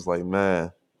about it, he was like,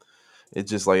 man, it's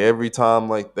just like every time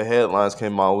like the headlines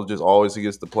came out, it was just always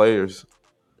against the players.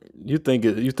 You think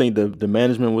the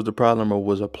management was the problem or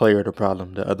was a player the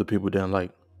problem that other people didn't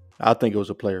like? I think it was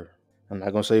a player. I'm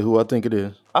not gonna say who I think it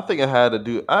is. I think it had to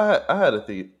do. I had to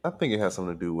think. I think it had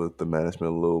something to do with the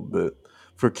management a little bit.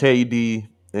 For KD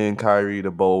and Kyrie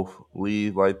to both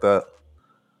leave like that,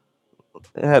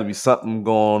 it had to be something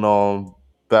going on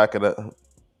back of the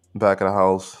back of the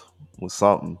house with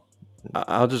something.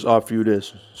 I'll just offer you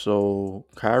this. So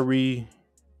Kyrie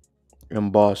in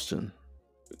Boston.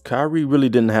 Kyrie really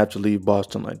didn't have to leave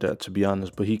Boston like that, to be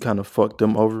honest, but he kind of fucked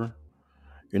them over.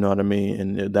 You know what I mean?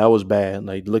 And that was bad.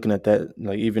 Like looking at that,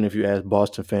 like even if you ask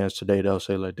Boston fans today, they'll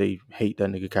say like they hate that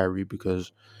nigga Kyrie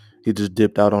because he just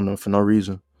dipped out on them for no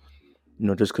reason.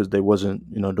 Just because they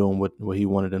wasn't, doing what he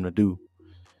wanted them to do.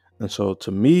 And so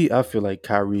to me, I feel like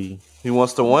Kyrie, He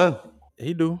wants to win.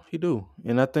 he do.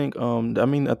 And I think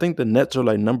the Nets are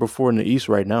like number 4 in the East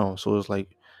right now. So it's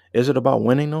like, is it about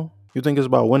winning though? You think it's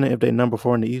about winning if they number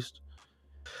 4 in the East?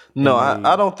 No, And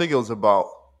I they don't think it was about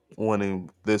winning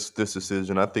this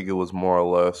decision. I think it was more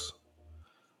or less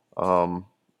um,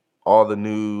 all the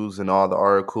news and all the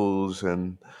articles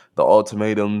and the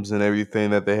ultimatums and everything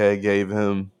that they had gave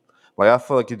him. Like I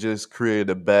feel like it just created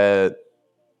a bad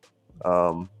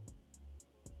um,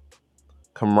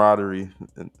 camaraderie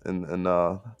in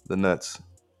the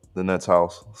Nets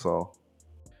house. So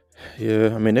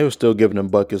Yeah, I mean they were still giving them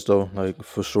buckets though, like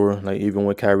for sure. Like even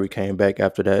when Kyrie came back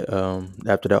after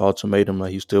that ultimatum,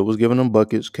 like he still was giving them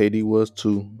buckets. KD was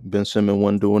too. Ben Simmons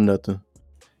wasn't doing nothing.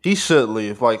 he should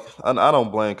leave. Like I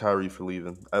don't blame Kyrie for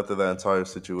leaving after that entire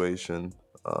situation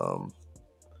um,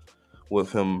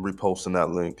 with him reposting that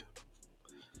link.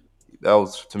 That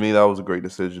was to me that was a great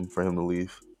decision for him to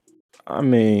leave. I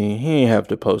mean, he ain't have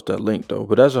to post that link though,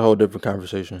 but that's a whole different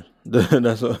conversation.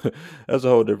 That's a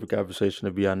whole different conversation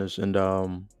to be honest. And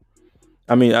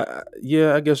I mean,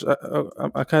 yeah, I guess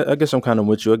I'm kind of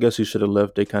with you. I guess he should have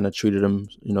left. They kind of treated him,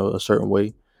 a certain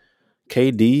way.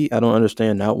 KD, I don't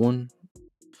understand that one.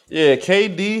 Yeah,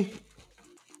 KD.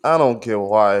 I don't get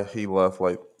why he left.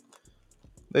 Like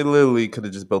they literally could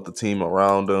have just built the team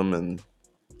around him, and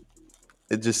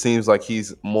it just seems like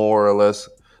he's more or less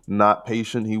not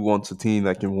patient. He wants a team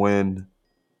that can win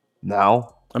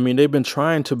now. I mean, they've been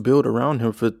trying to build around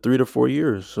him for 3 to 4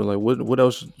 years. So like, what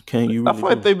else can you I really feel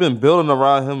like do? they've been building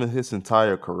around him in his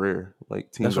entire career. Like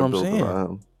That's teams what are I'm built saying. around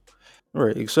him.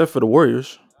 Right, except for the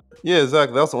Warriors. Yeah,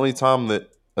 exactly. That's the only time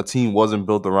that a team wasn't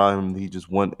built around him. He just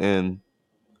went in,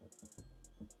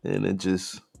 and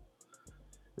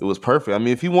it was perfect. I mean,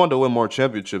 if he wanted to win more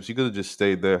championships, he could have just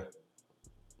stayed there.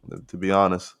 To be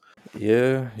honest,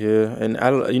 Yeah, yeah, and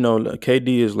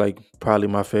KD is like probably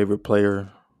my favorite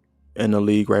player in the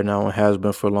league right now and has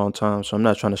been for a long time. So I'm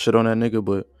not trying to shit on that nigga,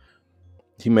 but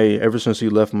he made ever since he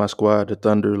left my squad, the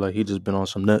Thunder, like he just been on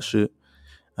some nut shit.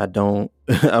 I don't,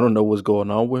 I don't know what's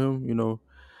going on with him.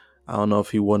 I don't know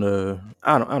if he wanna.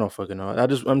 I don't fucking know.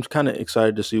 I'm kind of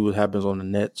excited to see what happens on the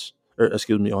Nets, or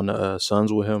excuse me, on the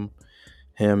Suns with him,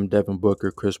 Devin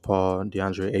Booker, Chris Paul,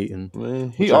 DeAndre Ayton, I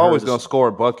mean, he which I heard always this. gonna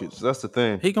score buckets. That's the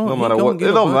thing. He No gon' he matter gonna what,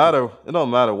 get a bucket. It don't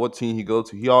matter what team he go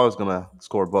to. He always gonna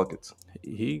score buckets.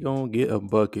 He gonna get a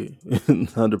bucket,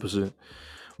 100%.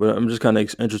 But I'm just kind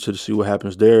of interested to see what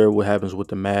happens there, what happens with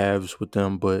the Mavs with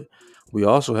them. But we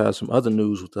also have some other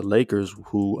news with the Lakers,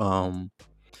 who,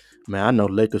 man, I know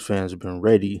Lakers fans have been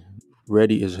ready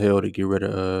as hell to get rid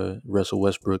of Russell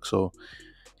Westbrook. So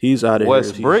he's out of here.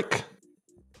 He's Westbrook.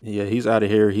 Yeah, he's out of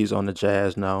here. He's on the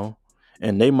Jazz now,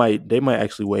 and they might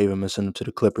actually waive him and send him to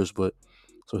the Clippers. But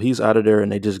so he's out of there,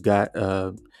 and they just got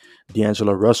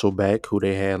D'Angelo Russell back, who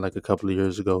they had like a couple of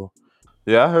years ago.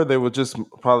 Yeah, I heard they were just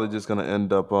probably just gonna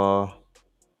end up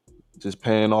just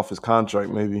paying off his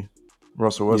contract. Maybe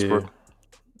Russell Yeah, Westbrook.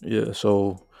 yeah.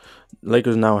 So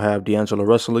Lakers now have D'Angelo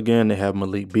Russell again. They have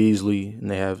Malik Beasley, and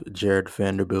they have Jared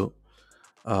Vanderbilt.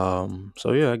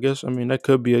 So yeah, I guess that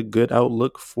could be a good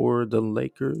outlook for the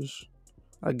Lakers.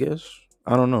 I guess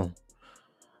I don't know.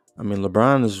 I mean,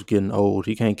 LeBron is getting old.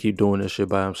 He can't keep doing this shit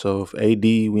by himself. AD,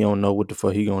 we don't know what the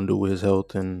fuck he gonna do with his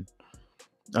health, and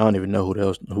I don't even know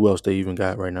who else they even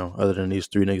got right now, other than these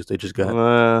three niggas they just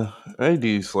got.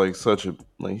 AD's like such a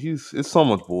like he's it's so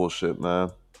much bullshit, man.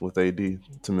 With AD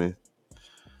to me,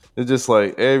 it's just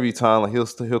like every time like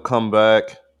he'll come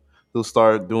back, he'll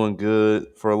start doing good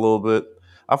for a little bit.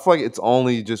 I feel like it's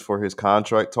only just for his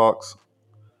contract talks.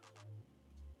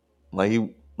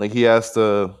 Like he has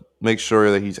to make sure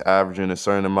that he's averaging a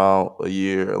certain amount a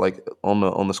year, like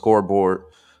on the scoreboard,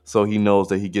 so he knows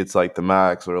that he gets like the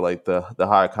max or like the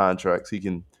high contracts he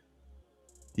can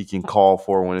call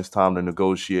for when it's time to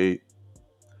negotiate.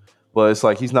 But it's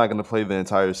like he's not going to play the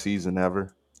entire season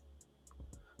ever.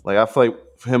 Like I feel like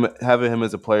him having him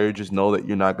as a player, just know that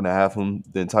you're not going to have him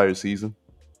the entire season.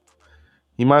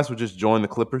 He might as well just join the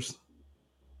Clippers.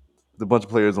 There's a bunch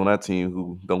of players on that team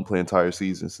who don't play entire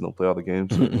seasons, don't play all the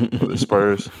games, or the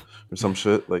Spurs or some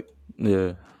shit. Like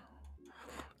Yeah,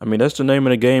 I mean that's the name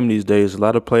of the game these days. A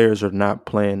lot of players are not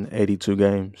playing 82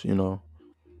 games. I mean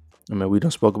we done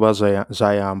spoke about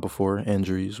Zion before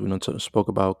injuries. We done spoke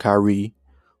about Kyrie,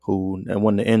 who and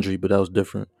won the injury, but that was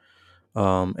different.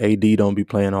 AD don't be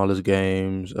playing all his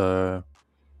games.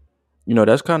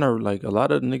 That's kind of like a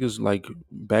lot of niggas like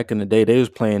back in the day. They was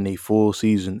playing the full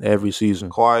season every season.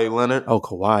 Kawhi Leonard. Oh,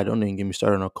 Kawhi, don't even get me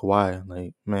started on Kawhi.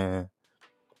 Like, man,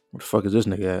 where the fuck is this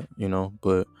nigga at?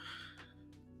 But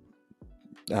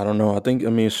I don't know. I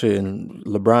mean, shit. And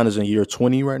LeBron is in year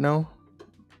 20 right now,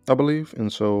 I believe,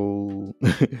 and so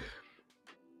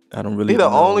I don't He really the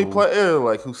only know. player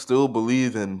like who still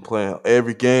believes in playing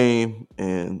every game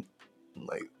and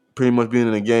like pretty much being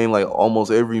in the game like almost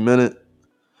every minute.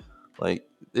 Like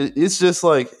it's just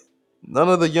like none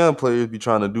of the young players be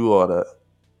trying to do all that.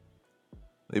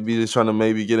 They be just trying to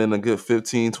maybe get in a good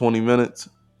 15, 20 minutes,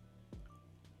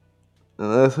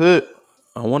 and that's it.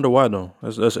 I wonder why though.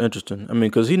 That's interesting. I mean,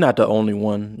 because he's not the only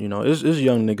one. It's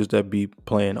young niggas that be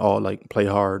playing all like play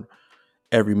hard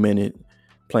every minute,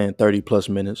 playing 30 plus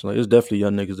minutes. Like, it's definitely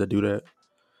young niggas that do that.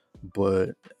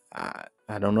 But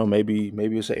I don't know. Maybe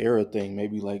it's an era thing.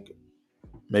 Maybe like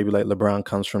LeBron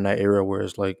comes from that era where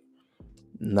it's like,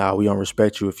 nah, we don't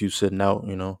respect you if you sitting out.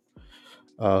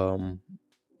 Um,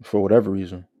 for whatever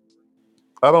reason.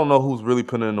 I don't know who's really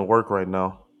putting in the work right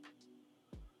now.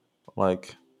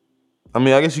 Like, I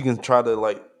mean, I guess you can try to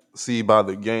like see by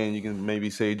the game. You can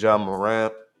maybe say John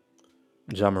Morant.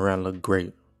 John Moran looked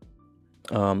great.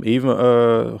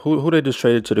 Even who they just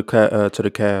traded to the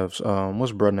Cavs.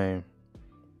 What's bro name?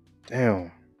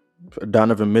 Damn,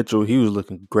 Donovan Mitchell. He was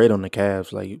looking great on the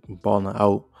Cavs, like balling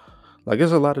out. Like,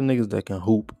 there's a lot of niggas that can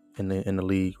hoop in the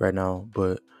league right now,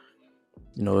 but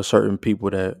there's certain people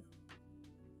that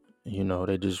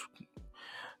they just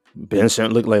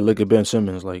look at Ben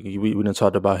Simmons. Like, we done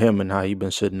talked about him and how he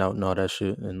been sitting out and all that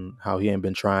shit, and how he ain't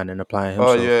been trying and applying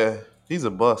Oh himself. yeah, he's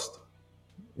a bust.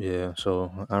 Yeah,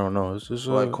 so I don't know. It's just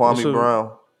Like it's Kwame a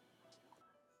Brown.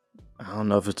 I don't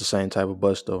know if it's the same type of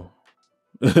bust though.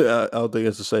 I don't think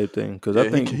it's the same thing because I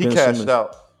Yeah, think he cashed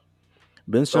out.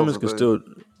 Ben That was Simmons the can thing. still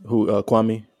who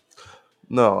Kwame.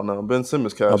 No, Ben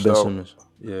Simmons Oh, cashed Ben out. Simmons.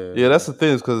 Yeah, Yeah, that's the thing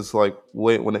is because it's like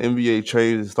when the NBA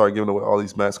changed and started giving away all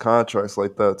these max contracts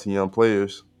like that to young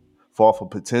players, fall for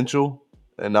potential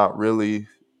and not really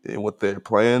in what they're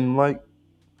playing like.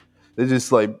 They're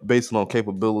just like based on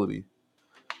capability.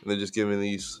 And they're just giving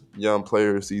these young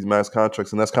players these max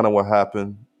contracts, and that's kind of what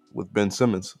happened with Ben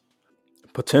Simmons.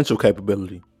 potential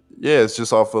capability. Yeah, it's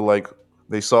just off of like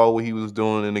they saw what he was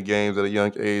doing in the games at a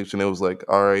young age, and it was like,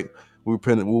 all right, we're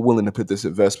willing to put this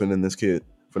investment in this kid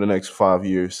for the next 5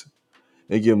 years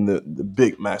and give him the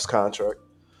big max contract.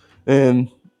 And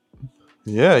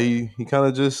yeah, he kind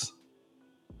of just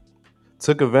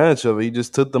took advantage of it. He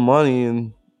just took the money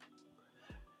and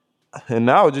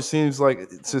now it just seems like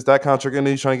since that contract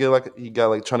ended, he's trying to get like he got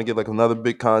like trying to get like another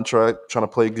big contract, trying to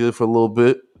play good for a little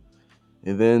bit,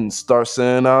 and then start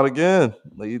selling out again.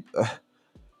 Like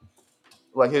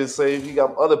his say if he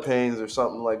got other pains or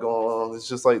something like going on. It's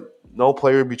just like no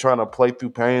player be trying to play through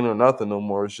pain or nothing no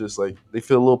more. It's just like they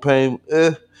feel a little pain.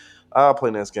 I'll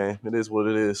play next game. It is what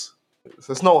it is.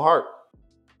 It's no heart.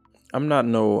 I'm not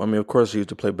no. I mean, of course, I used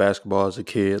to play basketball as a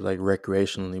kid, like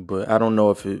recreationally, but I don't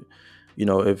know if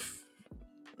if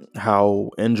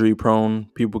how injury prone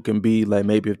people can be. Like,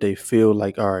 maybe if they feel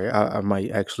like, all right, I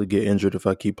might actually get injured if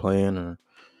I keep playing, or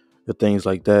things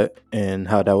like that, and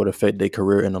how that would affect their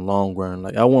career in the long run.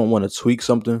 Like, I wouldn't want to tweak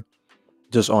something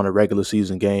just on a regular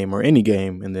season game or any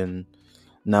game, and then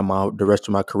now the rest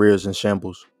of my career is in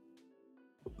shambles.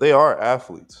 They are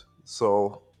athletes,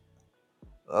 so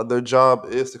their job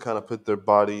is to kind of put their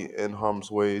body in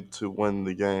harm's way to win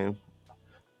the game.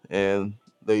 and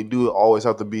they do always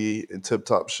have to be in tip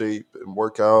top shape and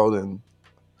work out. And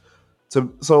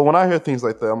so when I hear things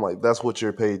like that, I'm like, that's what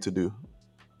you're paid to do.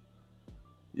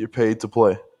 You're paid to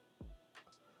play.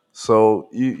 So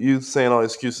you saying all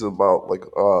excuses about like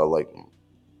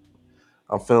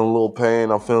I'm feeling a little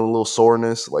pain, I'm feeling a little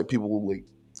soreness, like people like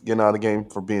getting out of the game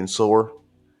for being sore.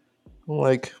 I'm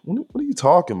like, what are you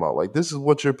talking about? Like, this is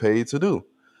what you're paid to do.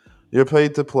 You're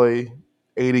paid to play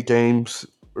 80 games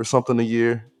or something a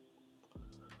year.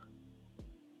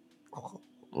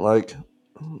 Like,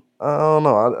 I don't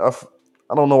know.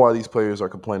 I don't know why these players are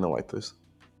complaining like this.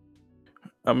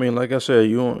 I mean, like I said,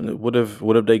 you don't, what if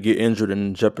they get injured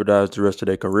and jeopardize the rest of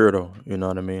their career though? You know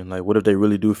what I mean? Like, what if they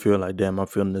really do feel like, damn, I'm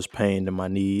feeling this pain in my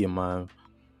knee and my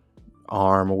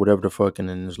arm or whatever the fuck, and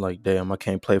then it's like, damn, I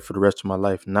can't play for the rest of my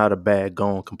life. Not a bad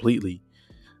gone completely.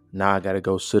 Now I got to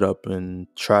go sit up and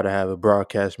try to have a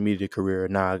broadcast media career.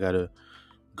 Now I got to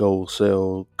go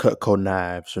sell Cutco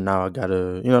knives. So now I got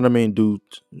to, you know what I mean, do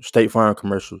State Farm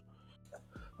commercials.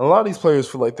 A lot of these players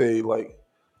feel like they like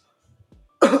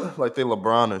they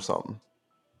LeBron or something,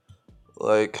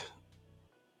 like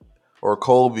or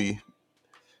Kobe.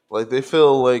 Like they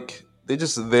feel like they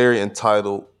just very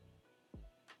entitled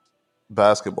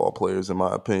basketball players, in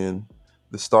my opinion.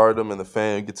 The stardom and the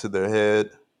fame get to their head,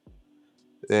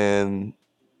 and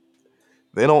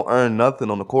they don't earn nothing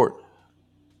on the court.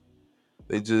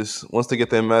 They just once they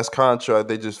get their max contract,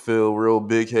 they just feel real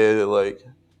big headed. Like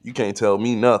you can't tell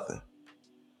me nothing.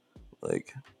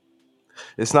 Like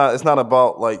it's not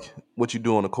about like what you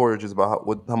do on the court. It's just about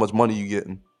how much money you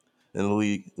getting in the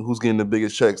league. Who's getting the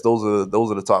biggest checks? Those are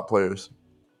the top players.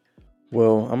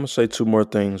 Well, I'm gonna say two more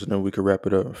things and then we can wrap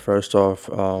it up. First off,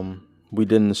 we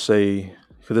didn't say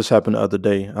because this happened the other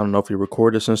day. I don't know if you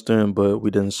recorded since then, but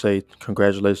we didn't say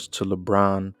congratulations to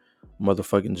LeBron,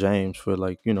 motherfucking James for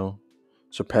like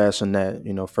surpassing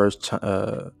that first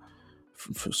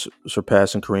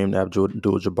surpassing Kareem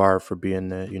Abdul-Jabbar for being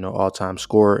the all time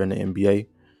scorer in the NBA.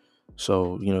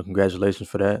 So congratulations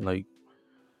for that. Like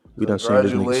we done seen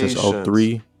this nigga since Congratulations.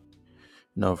 '03.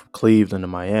 From Cleveland to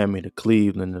Miami to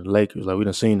Cleveland to the Lakers. Like we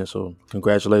done seen it, so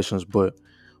congratulations. But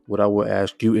what I would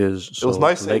ask you is, It was so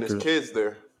nice the seeing his Lakers, kids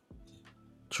there,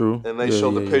 true, and they yeah,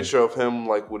 showed the yeah, yeah. picture of him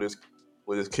like with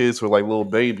his kids were like little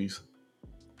babies,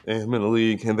 and him in the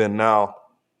league, and then now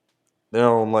they're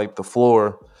on like the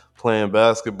floor playing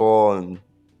basketball, and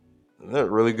they're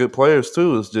really good players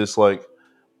too. It's just like,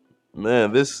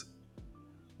 man, this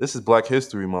is Black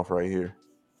History Month right here.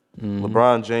 Mm-hmm.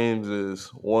 LeBron James is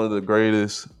one of the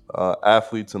greatest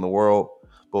athletes in the world,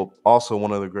 but also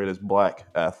one of the greatest black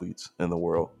athletes in the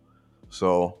world.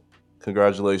 So,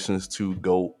 congratulations to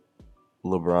GOAT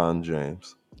LeBron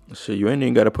James. Shit, you ain't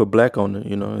even got to put black on it.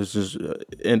 It's just,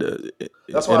 and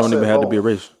That's it why I don't even said have to be a both.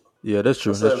 race. Yeah, that's I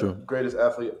true. That's true. said greatest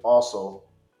athlete. Also,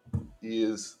 he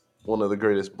is one of the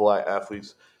greatest black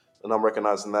athletes, and I'm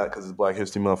recognizing that because it's Black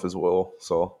History Month as well.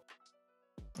 So,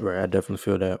 Right, I definitely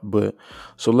feel that. But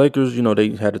so Lakers,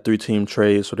 they had a three-team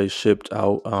trade, so they shipped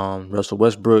out Russell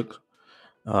Westbrook,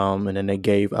 and then they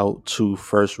gave out two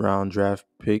first-round draft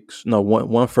picks. No,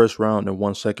 one first round and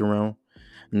one second round.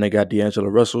 And they got D'Angelo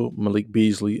Russell, Malik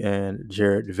Beasley, and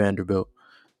Jared Vanderbilt.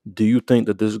 Do you think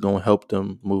that this is going to help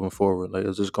them moving forward? Like,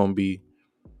 is this going to be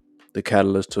the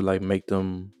catalyst to like make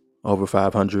them over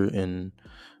 500 and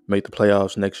make the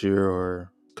playoffs next year?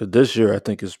 Or because this year I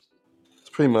think is it's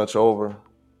pretty much over.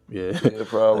 yeah, Yeah,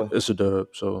 probably. it's a dub.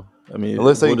 So I mean,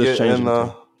 Unless they will this get change in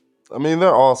anything? I mean,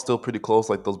 they're all still pretty close,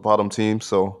 like those bottom teams,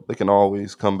 so they can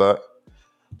always come back.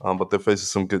 But they're facing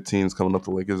some good teams coming up.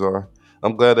 The Lakers are.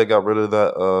 I'm glad they got rid of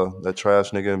that trash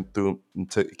nigga and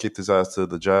kicked his ass to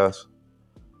the Jazz.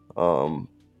 Um,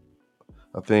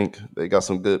 I think they got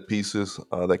some good pieces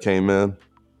that came in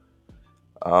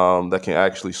that can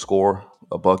actually score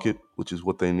a bucket, which is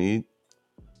what they need.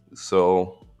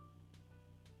 So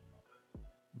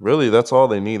really, that's all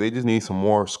they need. They just need some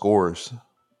more scores.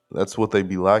 That's what they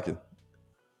be lacking.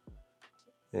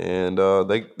 And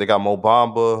they got Mo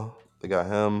Bamba, they got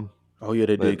him Oh yeah,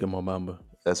 they like, did get Mobamba.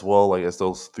 as well, like as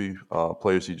those three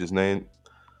players you just named.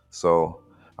 So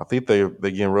I think they're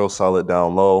getting real solid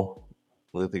down low.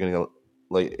 Like, they're gonna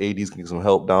like AD's gonna get some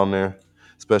help down there,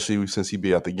 especially since he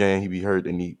be at the game, he be hurt.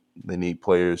 They need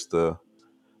players to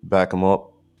back him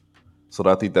up. So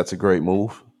I think that's a great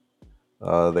move.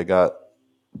 They got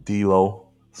D'Lo,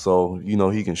 so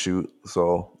he can shoot.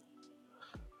 So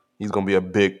he's gonna be a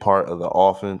big part of the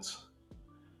offense.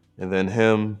 And then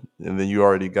him, and then you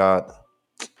already got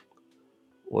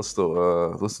what's the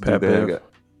dude Pat they Bev. got?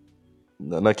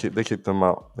 No, they kicked him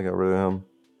out. They got rid of him.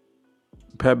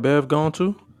 Pat Bev gone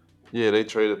too? Yeah, they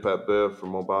traded Pat Bev for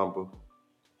Mobamba.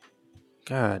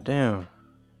 God damn.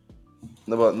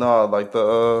 No, but no, like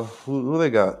the who they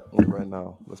got right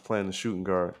now? That's playing the shooting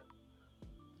guard.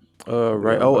 They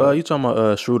Right. got Oh, you talking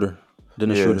about Schroeder,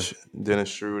 Dennis yeah, Schroeder. Dennis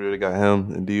Schroeder. They got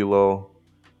him and D'Lo,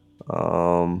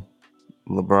 um,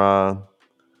 LeBron.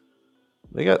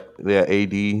 They got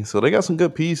AD. So they got some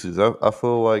good pieces. I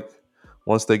feel like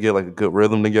once they get like a good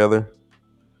rhythm together,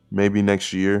 maybe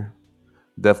next year,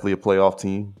 definitely a playoff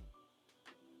team.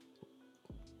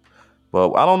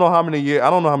 But I don't know how many years. I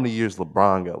don't know how many years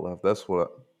LeBron got left.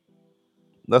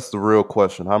 That's the real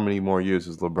question. How many more years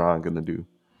is LeBron gonna do?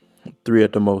 Three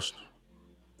at the most.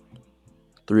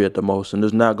 Three at the most, and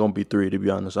there's not gonna be three to be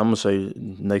honest. I'm gonna say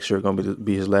next year gonna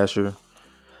be his last year, Yeah,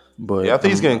 but I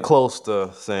think he's getting close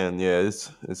to saying, yeah, it's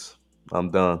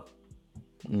I'm done.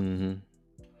 mm-hmm.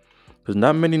 Because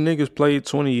not many niggas played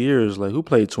 20 years. Like who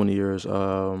played 20 years?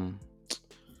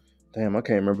 Damn, I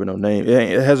can't remember no name.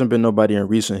 It hasn't been nobody in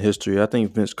recent history. I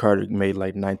think Vince Carter made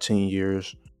like 19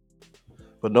 years.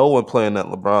 But no one playing at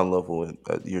LeBron level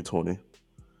at year 20.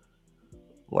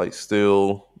 Like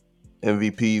still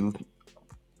MVP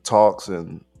talks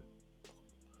and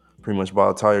pretty much my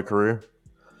entire career.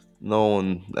 No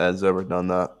one has ever done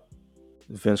that.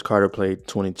 Vince Carter played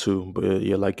 22, but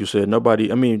yeah, like you said, nobody.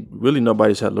 I mean, really,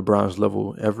 nobody's had LeBron's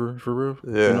level ever for real.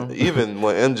 You Yeah, know, even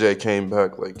when MJ came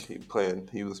back, like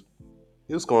he was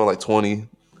scoring like 20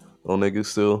 on niggas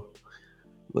still.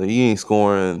 Like he ain't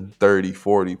scoring 30,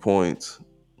 40 points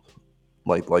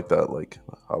like that, like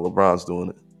how LeBron's doing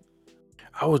it.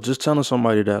 I was just telling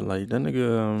somebody that like that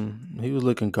nigga, he was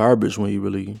looking garbage when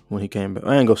he came back.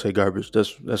 I ain't gonna say garbage.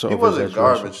 That's an He over wasn't exaggeration.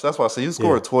 garbage. That's why I say he was Yeah,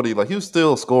 scoring 20. Like he was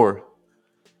still score,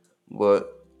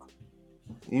 but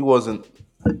he wasn't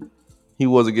he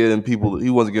wasn't getting people he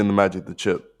wasn't getting the Magic the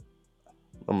chip.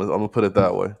 I'm gonna put it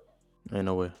that way. ain't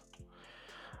no way.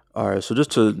 All right, so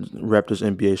just to wrap this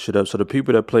NBA shit up, so the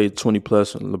people that played 20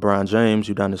 plus: LeBron James,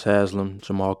 Udonis Haslam,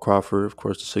 Jamal Crawford, of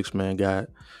course the six man guy,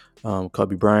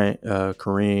 Kobe Bryant,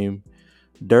 Kareem,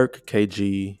 Dirk,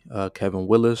 KG, Kevin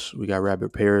Willis. We got Robert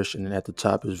Parrish, and then at the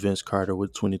top is Vince Carter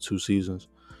with 22 seasons.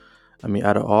 I mean,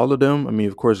 out of all of them, I mean,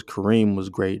 of course Kareem was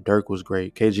great, Dirk was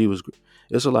great, KG was.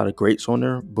 There's a lot of greats on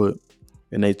there, but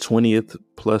in a 20th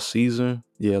plus season,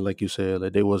 yeah, like you said,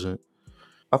 like they wasn't.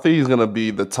 I think he's gonna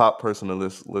be the top person on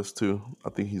this list too. I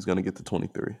think he's gonna get to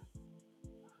 23.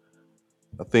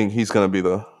 I think he's gonna be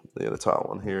the top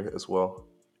one here as well.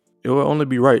 It will only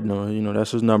be right, no,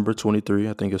 that's his number 23.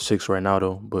 I think it's six right now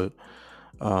though, but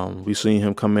we seen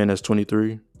him come in as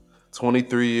 23.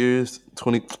 23 years,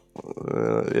 20.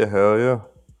 Yeah, hell yeah.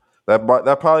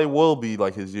 That probably will be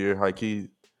like his year, high key.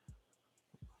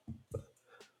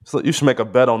 So you should make a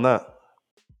bet on that.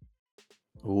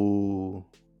 Ooh,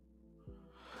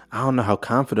 I don't know how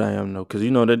confident I am though, because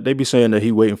they be saying that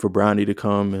he waiting for Bronny to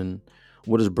come, and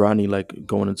what is Bronny like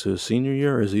going into his senior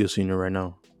year, or is he a senior right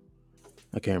now?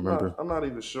 I can't I'm not. remember. I'm not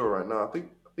even sure right now. I think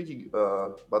he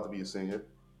about to be a senior.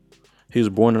 He was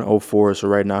born in '04, so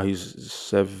right now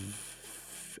he's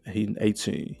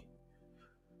 18.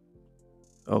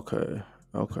 Okay,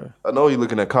 okay. I know he's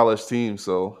looking at college teams,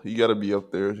 so you got to be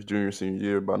up there junior senior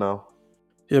year by now.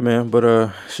 Yeah, man.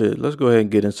 But shit. Let's go ahead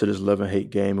and get into this love and hate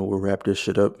game, and we'll wrap this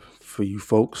shit up for you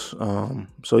folks.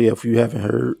 So yeah, if you haven't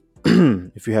heard,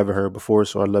 if you haven't heard before,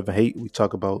 so our love and hate, we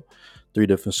talk about three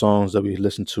different songs that we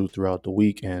listen to throughout the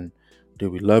week, and do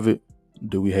we love it?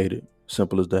 Do we hate it?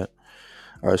 Simple as that.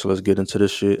 All right, so let's get into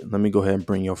this shit. Let me go ahead and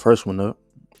bring your first one up.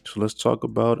 So let's talk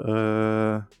about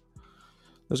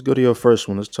let's go to your first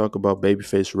one. Let's talk about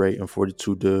Babyface Ray and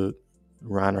 42 Doug,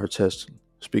 Ron Artest.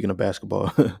 Speaking of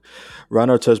basketball, Ron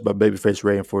Artest by Babyface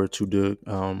Ray and 42 Doug.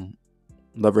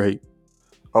 Love or hate?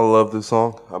 I love this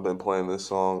song. I've been playing this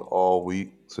song all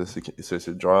week since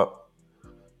it dropped.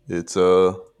 It's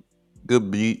a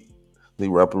good beat. They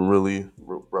rapping really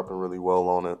well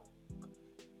on it,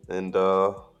 and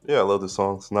yeah, I love this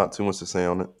song. It's not too much to say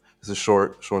on it. It's a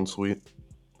short and sweet.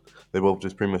 They both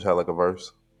just pretty much had like a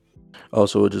verse.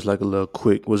 Also, just like a little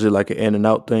quick. Was it like an in and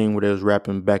out thing where they was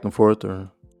rapping back and forth,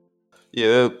 or?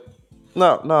 Yeah,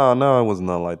 no, it wasn't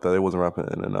nothing like that. It wasn't rapping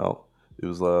in and out. It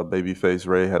was Babyface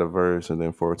Ray had a verse, and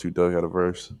then 42 Doug had a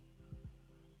verse,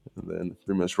 and then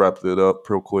pretty much wrapped it up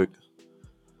real quick.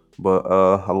 But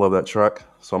I love that track,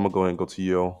 so I'm gonna go ahead and go to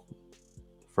your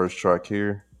first track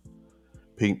here.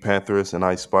 Pink Panthers and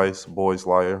Ice Spice, Boys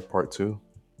Liar, Part 2.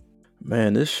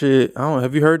 Man, this shit. I don't.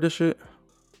 Have you heard this shit?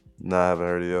 Nah, I haven't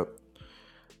heard it yet.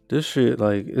 This shit,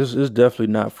 like, it's definitely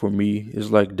not for me. It's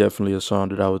like definitely a song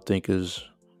that I would think is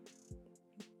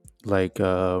like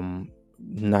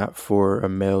not for a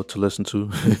male to listen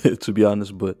to, to be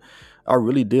honest. But I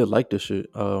really did like this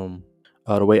shit. The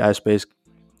way Ice Spice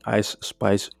Ice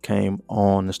Spice came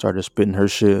on and started spitting her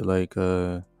shit. Like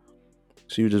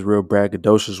she was just real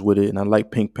braggadocious with it. And I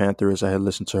like Pink Panther as I had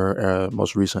listened to her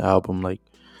most recent album like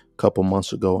a couple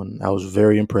months ago, and I was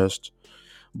very impressed.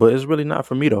 But it's really not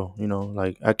for me though. You know,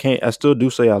 like I can't. I still do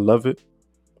say I love it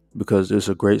because it's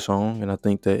a great song, and I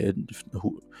think that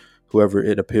whoever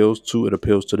it appeals to, it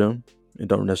appeals to them. It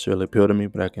don't necessarily appeal to me,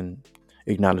 but I can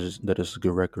acknowledge that it's a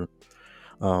good record.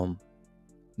 Um,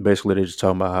 Basically, they just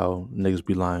talking about how niggas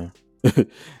be lying. And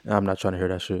I'm not trying to hear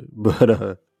that shit,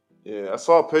 but Yeah, I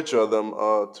saw a picture of them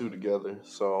two together.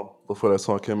 So before that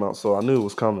song came out, so I knew it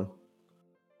was coming.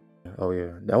 oh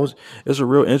yeah, that was it's a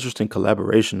real interesting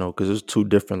collaboration though, because it's two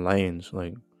different lanes.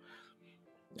 Like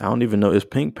I don't even know is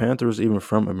Pink Panthers even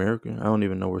from America? I don't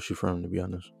even know where she's from to be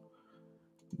honest.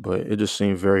 But it just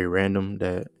seemed very random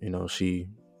that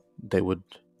they would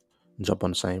jump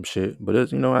on the same shit. But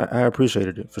it's I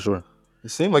appreciated it for sure. It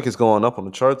seemed like it's going up on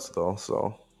the charts though,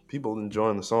 so people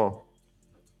enjoying the song.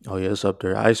 Oh yeah, it's up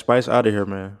there. Ice Spice out of here,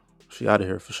 man. She out of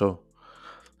here for sure.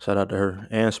 Shout out to her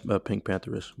and Pink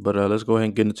Pantheress. But let's go ahead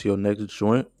and get into your next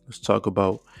joint. Let's talk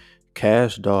about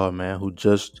Cash Doll, man, who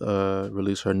just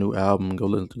released her new album.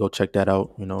 Go check that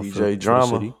out. DJ For the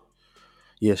Drama, city.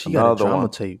 Yeah, she got a another drama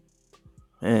one. tape.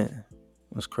 Man,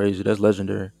 that's crazy. That's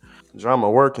legendary.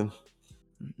 Drama working.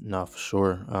 Nah, for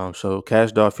sure. So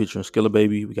Cash Doll featuring Skilla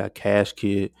Baby. We got Cash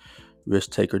Kid,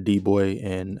 Risk Taker D Boy,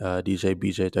 and DJ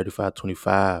BJ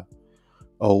 3525.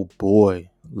 Oh boy,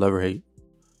 love or hate.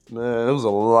 Man, there was a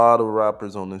lot of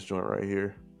rappers on this joint right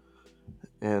here,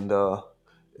 and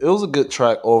it was a good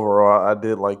track overall. I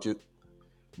did like it,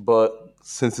 but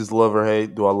since it's love or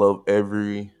hate, do I love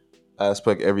every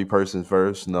aspect, every person's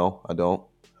verse? No, I don't.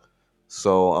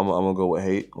 So I'm gonna go with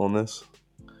hate on this.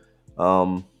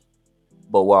 Um,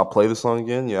 but will I play the song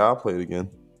again? Yeah, I'll play it again.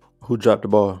 Who dropped the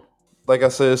ball? Like I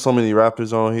said, so many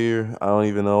rappers on here. I don't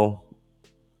even know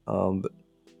um,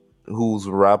 who's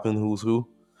rapping, who's who.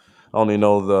 I only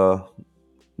know the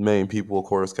main people, of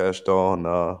course, Cash Doll and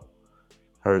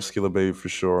heard Skilla Baby for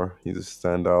sure. He's a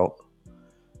standout.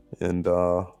 And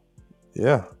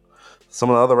yeah, some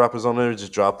of the other rappers on there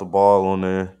just dropped the ball on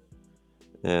there.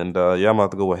 And yeah, I'm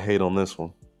about to go with hate on this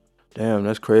one. Damn,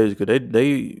 that's crazy. Cause they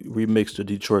remixed the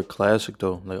Detroit classic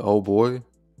though. Like oh boy,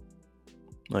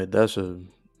 like that's a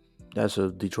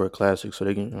Detroit classic. So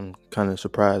I'm kind of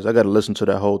surprised. I got to listen to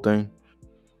that whole thing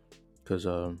because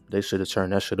they should have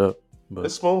turned that shit up. But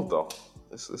It's smooth though.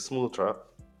 It's smooth track.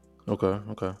 okay,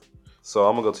 okay. So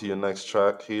I'm gonna go to your next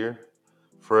track here.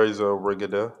 Fraser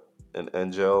Rigida and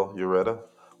Angel Ureta.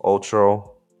 Ultra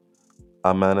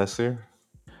Amanecer.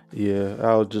 Yeah,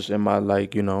 I was just in my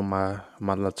like my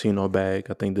Latino bag.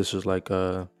 I think this is like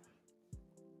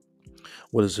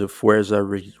what is it? Fuerza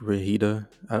Regida.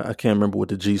 I can't remember what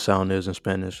the G sound is in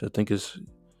Spanish. I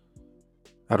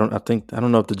don't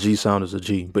know if the G sound is a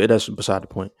G, but that's beside the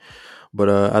point. But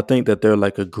I think that they're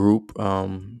like a group.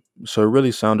 So it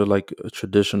really sounded like a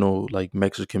traditional like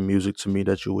Mexican music to me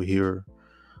that you would hear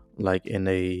like in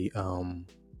a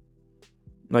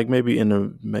like maybe in a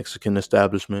Mexican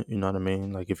establishment. You know what I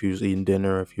mean? Like if you was eating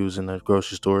dinner, if you was in a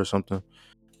grocery store or something.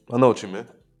 I know what you mean.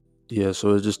 Yeah,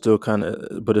 so it's just still kind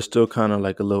of, but it's still kind of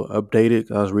like a little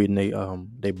updated. I was reading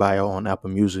they bio on Apple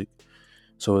Music,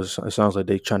 so it sounds like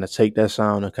they trying to take that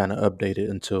sound and kind of update it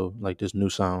until like this new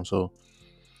sound. So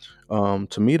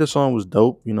to me, the song was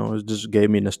dope. It just gave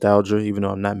me nostalgia, even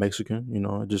though I'm not Mexican.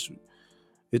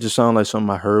 It just sounded like something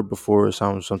I heard before. It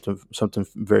sounded something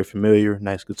very familiar.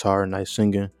 Nice guitar, nice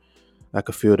singing. I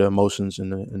could feel the emotions in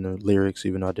the lyrics,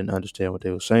 even though I didn't understand what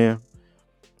they were saying.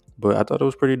 But I thought it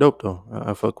was pretty dope though.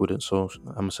 I fuck with it, so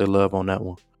I'm gonna say love on that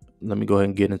one. Let me go ahead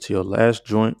and get into your last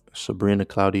joint, Sabrina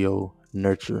Claudio,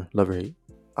 Nurture, love or hate.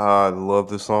 I love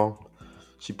this song.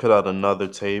 She put out another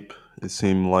tape. It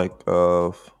seemed like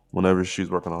whenever she was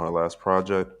working on her last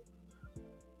project.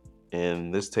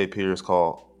 And this tape here is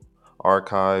called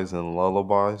Archives and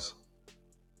Lullabies.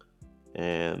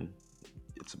 And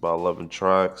it's about 11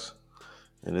 tracks.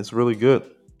 And it's really good.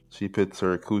 She puts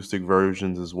her acoustic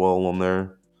versions as well on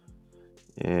there.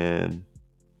 And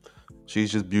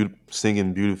she's just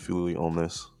singing beautifully on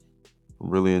this.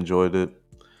 Really enjoyed it.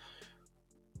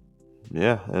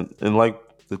 Yeah. And like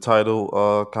the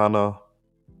title kind of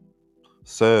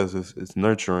says, it's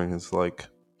nurturing. It's like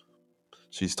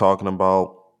she's talking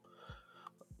about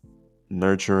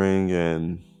nurturing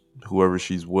and whoever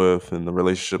she's with and the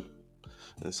relationship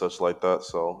and such like that.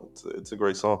 So it's a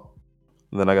great song.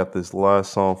 And then I got this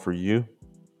last song for you,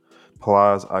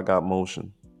 Plies. I Got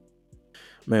Motion.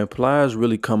 Man, Plies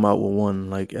really come out with one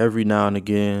like every now and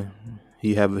again.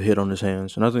 He have a hit on his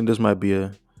hands, and I think this might be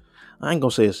I ain't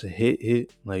gonna say it's a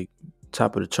hit, like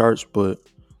top of the charts, but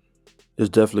it's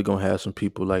definitely gonna have some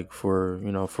people like for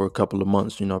a couple of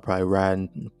months, probably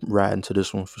riding to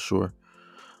this one for sure.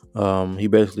 He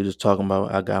basically just talking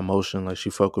about I got motion, like she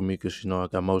fuck with me because I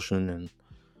got motion, and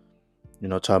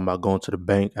talking about going to the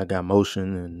bank, I got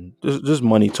motion, and just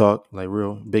money talk, like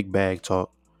real big bag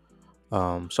talk.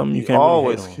 Something you He can't really hate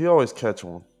always on. he always catch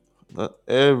one.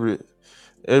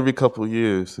 Every couple of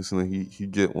years, it's like he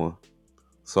get one.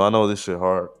 So I know this shit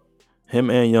hard. Him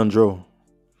and Young Dro,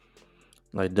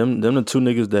 like them the two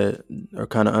niggas that are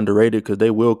kind of underrated because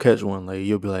they will catch one. Like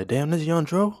you'll be like, damn, this Young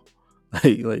Dro.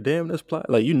 Like damn, that's Plies.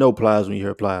 Like Plies when you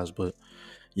hear Plies, but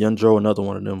Young Dro another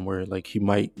one of them where like he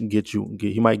might get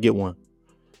one.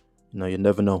 You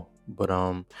never know. But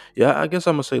yeah, I guess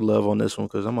I'm gonna say love on this one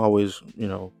because I'm always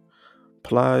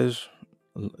Plies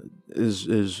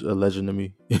is a legend to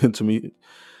me. To me,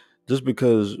 just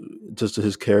because just to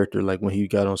his character, like when he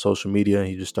got on social media and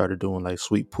he just started doing like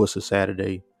Sweet Pussy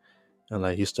Saturday, and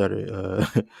like he started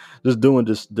just doing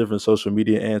just different social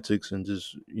media antics and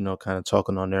just kind of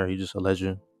talking on there. He's just a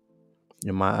legend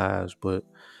in my eyes. But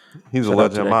He's a shout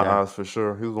out to legend in that my guy. eyes for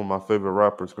sure. He was one of my favorite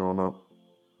rappers growing up.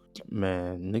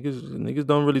 Man, niggas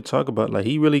don't really talk about, like,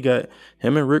 he really got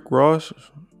him and Rick Ross.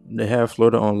 They had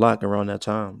Florida on lock around that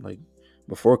time, like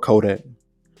before Kodak.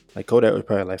 Like Kodak was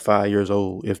probably like 5 years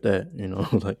old, if that.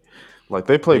 Like Like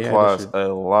they they played had that Plies shit.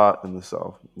 a lot in the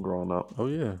South growing up. Oh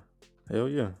yeah, hell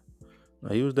yeah.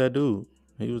 Like, he was that dude.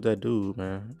 He was that dude,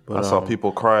 man. I But saw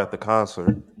people cry at the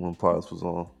concert when Plies was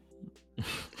on.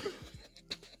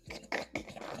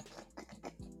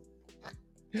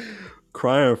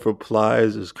 crying for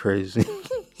Plies is crazy.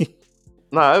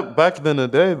 Nah, back in the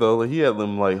day though, like, he had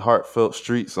them like heartfelt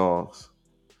street songs.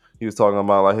 He was talking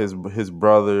about like his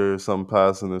brother or something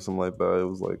passing or something like that.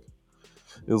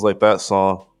 It was like that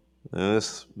song. And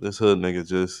this hood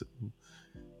nigga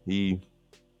he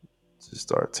just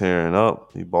started tearing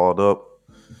up. He balled up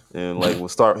and like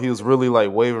he was really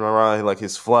like waving around like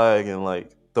his flag and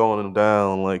like throwing him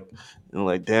down like and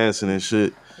like dancing and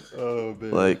shit. Oh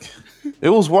man. Like it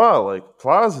was wild. Like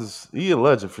he a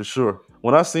legend for sure.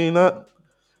 When I seen that,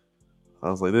 I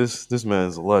was like, this man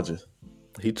is a legend.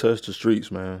 He touched the streets,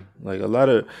 man. Like a lot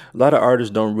of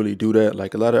artists don't really do that.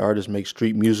 Like a lot of artists make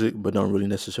street music, but don't really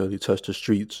necessarily touch the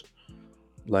streets.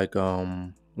 Like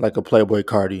a Playboy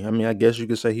Cardi. I mean, I guess you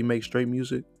could say he makes straight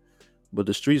music, but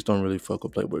the streets don't really fuck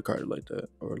with Playboy Cardi like that.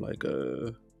 Or like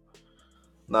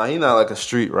Nah, he not like a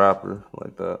street rapper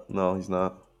like that. No, he's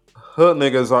not. Hood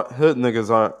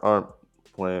niggas aren't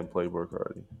playing Playboy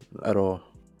Cardi. at No. all,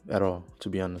 at all. To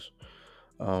be honest.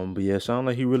 But yeah, it sounded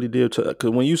like he really did.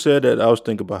 Because when you said that, I was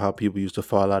thinking about how people used to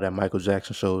fall out at Michael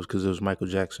Jackson shows because it was Michael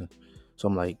Jackson. So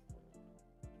I'm like,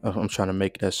 I'm trying to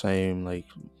make that same like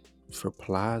for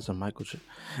Plies and Michael.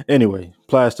 Anyway,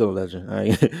 Plies still a legend. I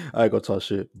ain't gonna talk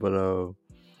shit. But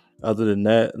other than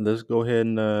that, let's go ahead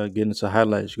and get into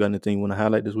highlights. You got anything you want to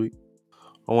highlight this week?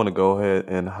 I want to go ahead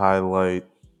and highlight.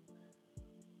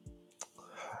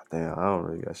 Damn, I don't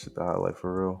really got shit to highlight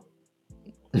for real.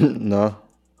 No.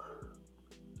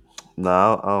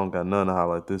 Nah, I don't got nothing to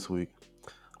highlight this week.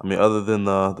 I mean, other than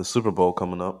the Super Bowl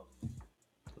coming up,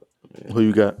 I Who mean,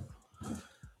 you got?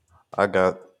 I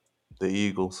got the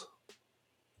Eagles.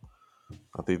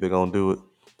 I think they're gonna do it.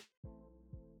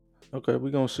 Okay,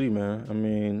 we gonna see, man. I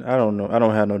mean, I don't know. I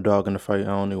don't have no dog in the fight. I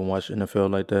don't even watch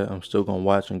NFL like that. I'm still gonna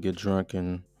watch and get drunk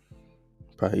and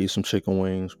probably eat some chicken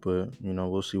wings. But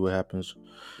we'll see what happens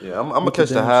Yeah, I'm gonna with the catch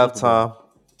the damn Super Bowl. halftime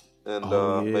and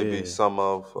Oh maybe yeah. some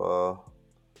of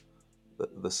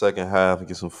the second half and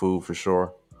get some food for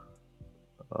sure.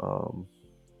 Um,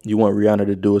 You want Rihanna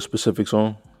to do a specific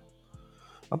song?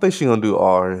 I think she's gonna do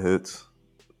all her hits,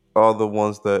 all the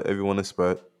ones that everyone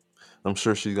expect. I'm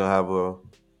sure she's gonna have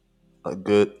a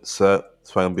good set.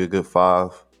 It's probably gonna be a good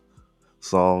 5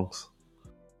 songs.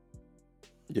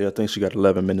 Yeah, I think she got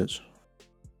 11 minutes.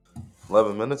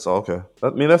 11 minutes. Oh, okay.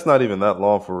 I mean, that's not even that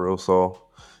long for real. So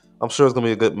I'm sure it's gonna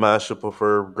be a good mashup of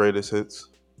her greatest hits.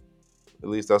 At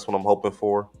least that's what I'm hoping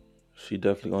for. She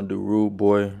definitely gonna do Rude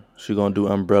Boy. She gonna do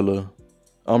Umbrella.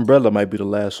 Umbrella might be the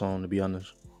last song, to be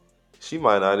honest. She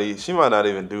might not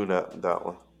even do that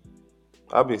one.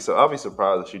 I'll be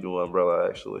surprised if she do Umbrella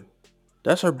actually.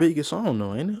 That's her biggest song,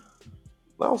 though, ain't it?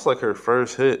 That was like her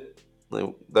first hit,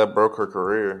 like, that broke her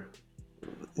career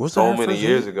Was that so her many first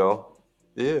years hit? ago.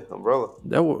 Yeah, Umbrella.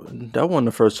 That wasn't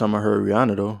the first time I heard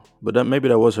Rihanna though. But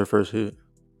that was her first hit.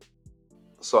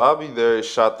 So I'll be very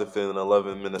shocked if in an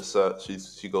 11-minute set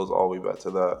she goes all the way back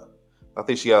to that. I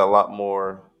think she got a lot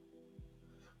more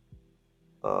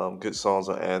good songs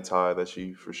on Anti that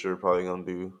she for sure probably gonna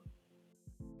do.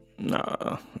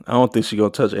 Nah, I don't think she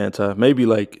gonna touch Anti. Maybe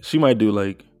like she might do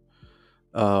like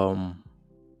um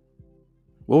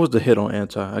What was the hit on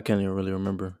Anti? I can't even really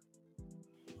remember.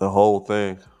 The whole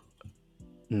thing.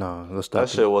 Nah, let's That stop it.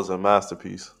 shit was a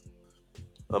masterpiece.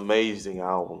 Amazing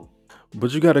album.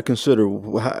 But you got to consider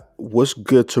what's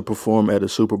good to perform at a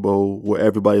Super Bowl where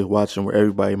everybody's watching, where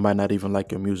everybody might not even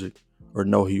like your music or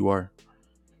know who you are.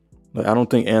 Like, I don't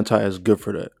think Anti is good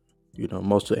for that. You know,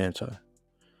 most of Anti.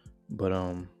 But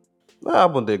The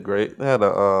album did great. It had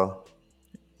a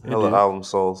it hella did. album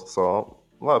sold, so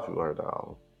a lot of people heard the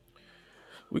album.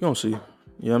 We gonna see.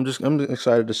 Yeah, I'm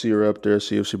excited to see her up there.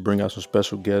 See if she bring out some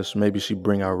special guests. Maybe she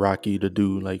bring out Rocky to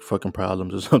do like fucking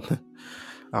problems or something.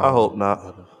 I I don't hope know.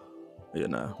 not. But, yeah,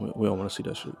 nah, we don't want to see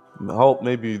that shit. I hope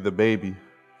maybe the baby,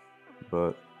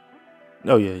 but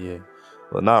Oh yeah.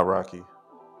 not Rocky.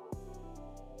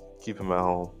 Keep him at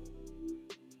home.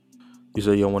 You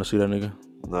say you don't want to see that nigga?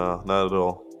 No, not at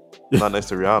all. Not next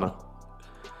to Rihanna.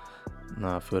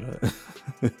 Nah, I feel that.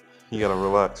 You gotta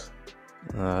relax.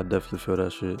 Nah, I definitely feel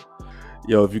that shit.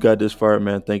 Yo, if you got this far,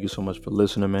 man, thank you so much for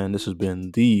listening, man. This has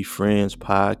been the Friends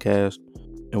Podcast,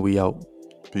 and we out.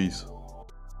 Peace.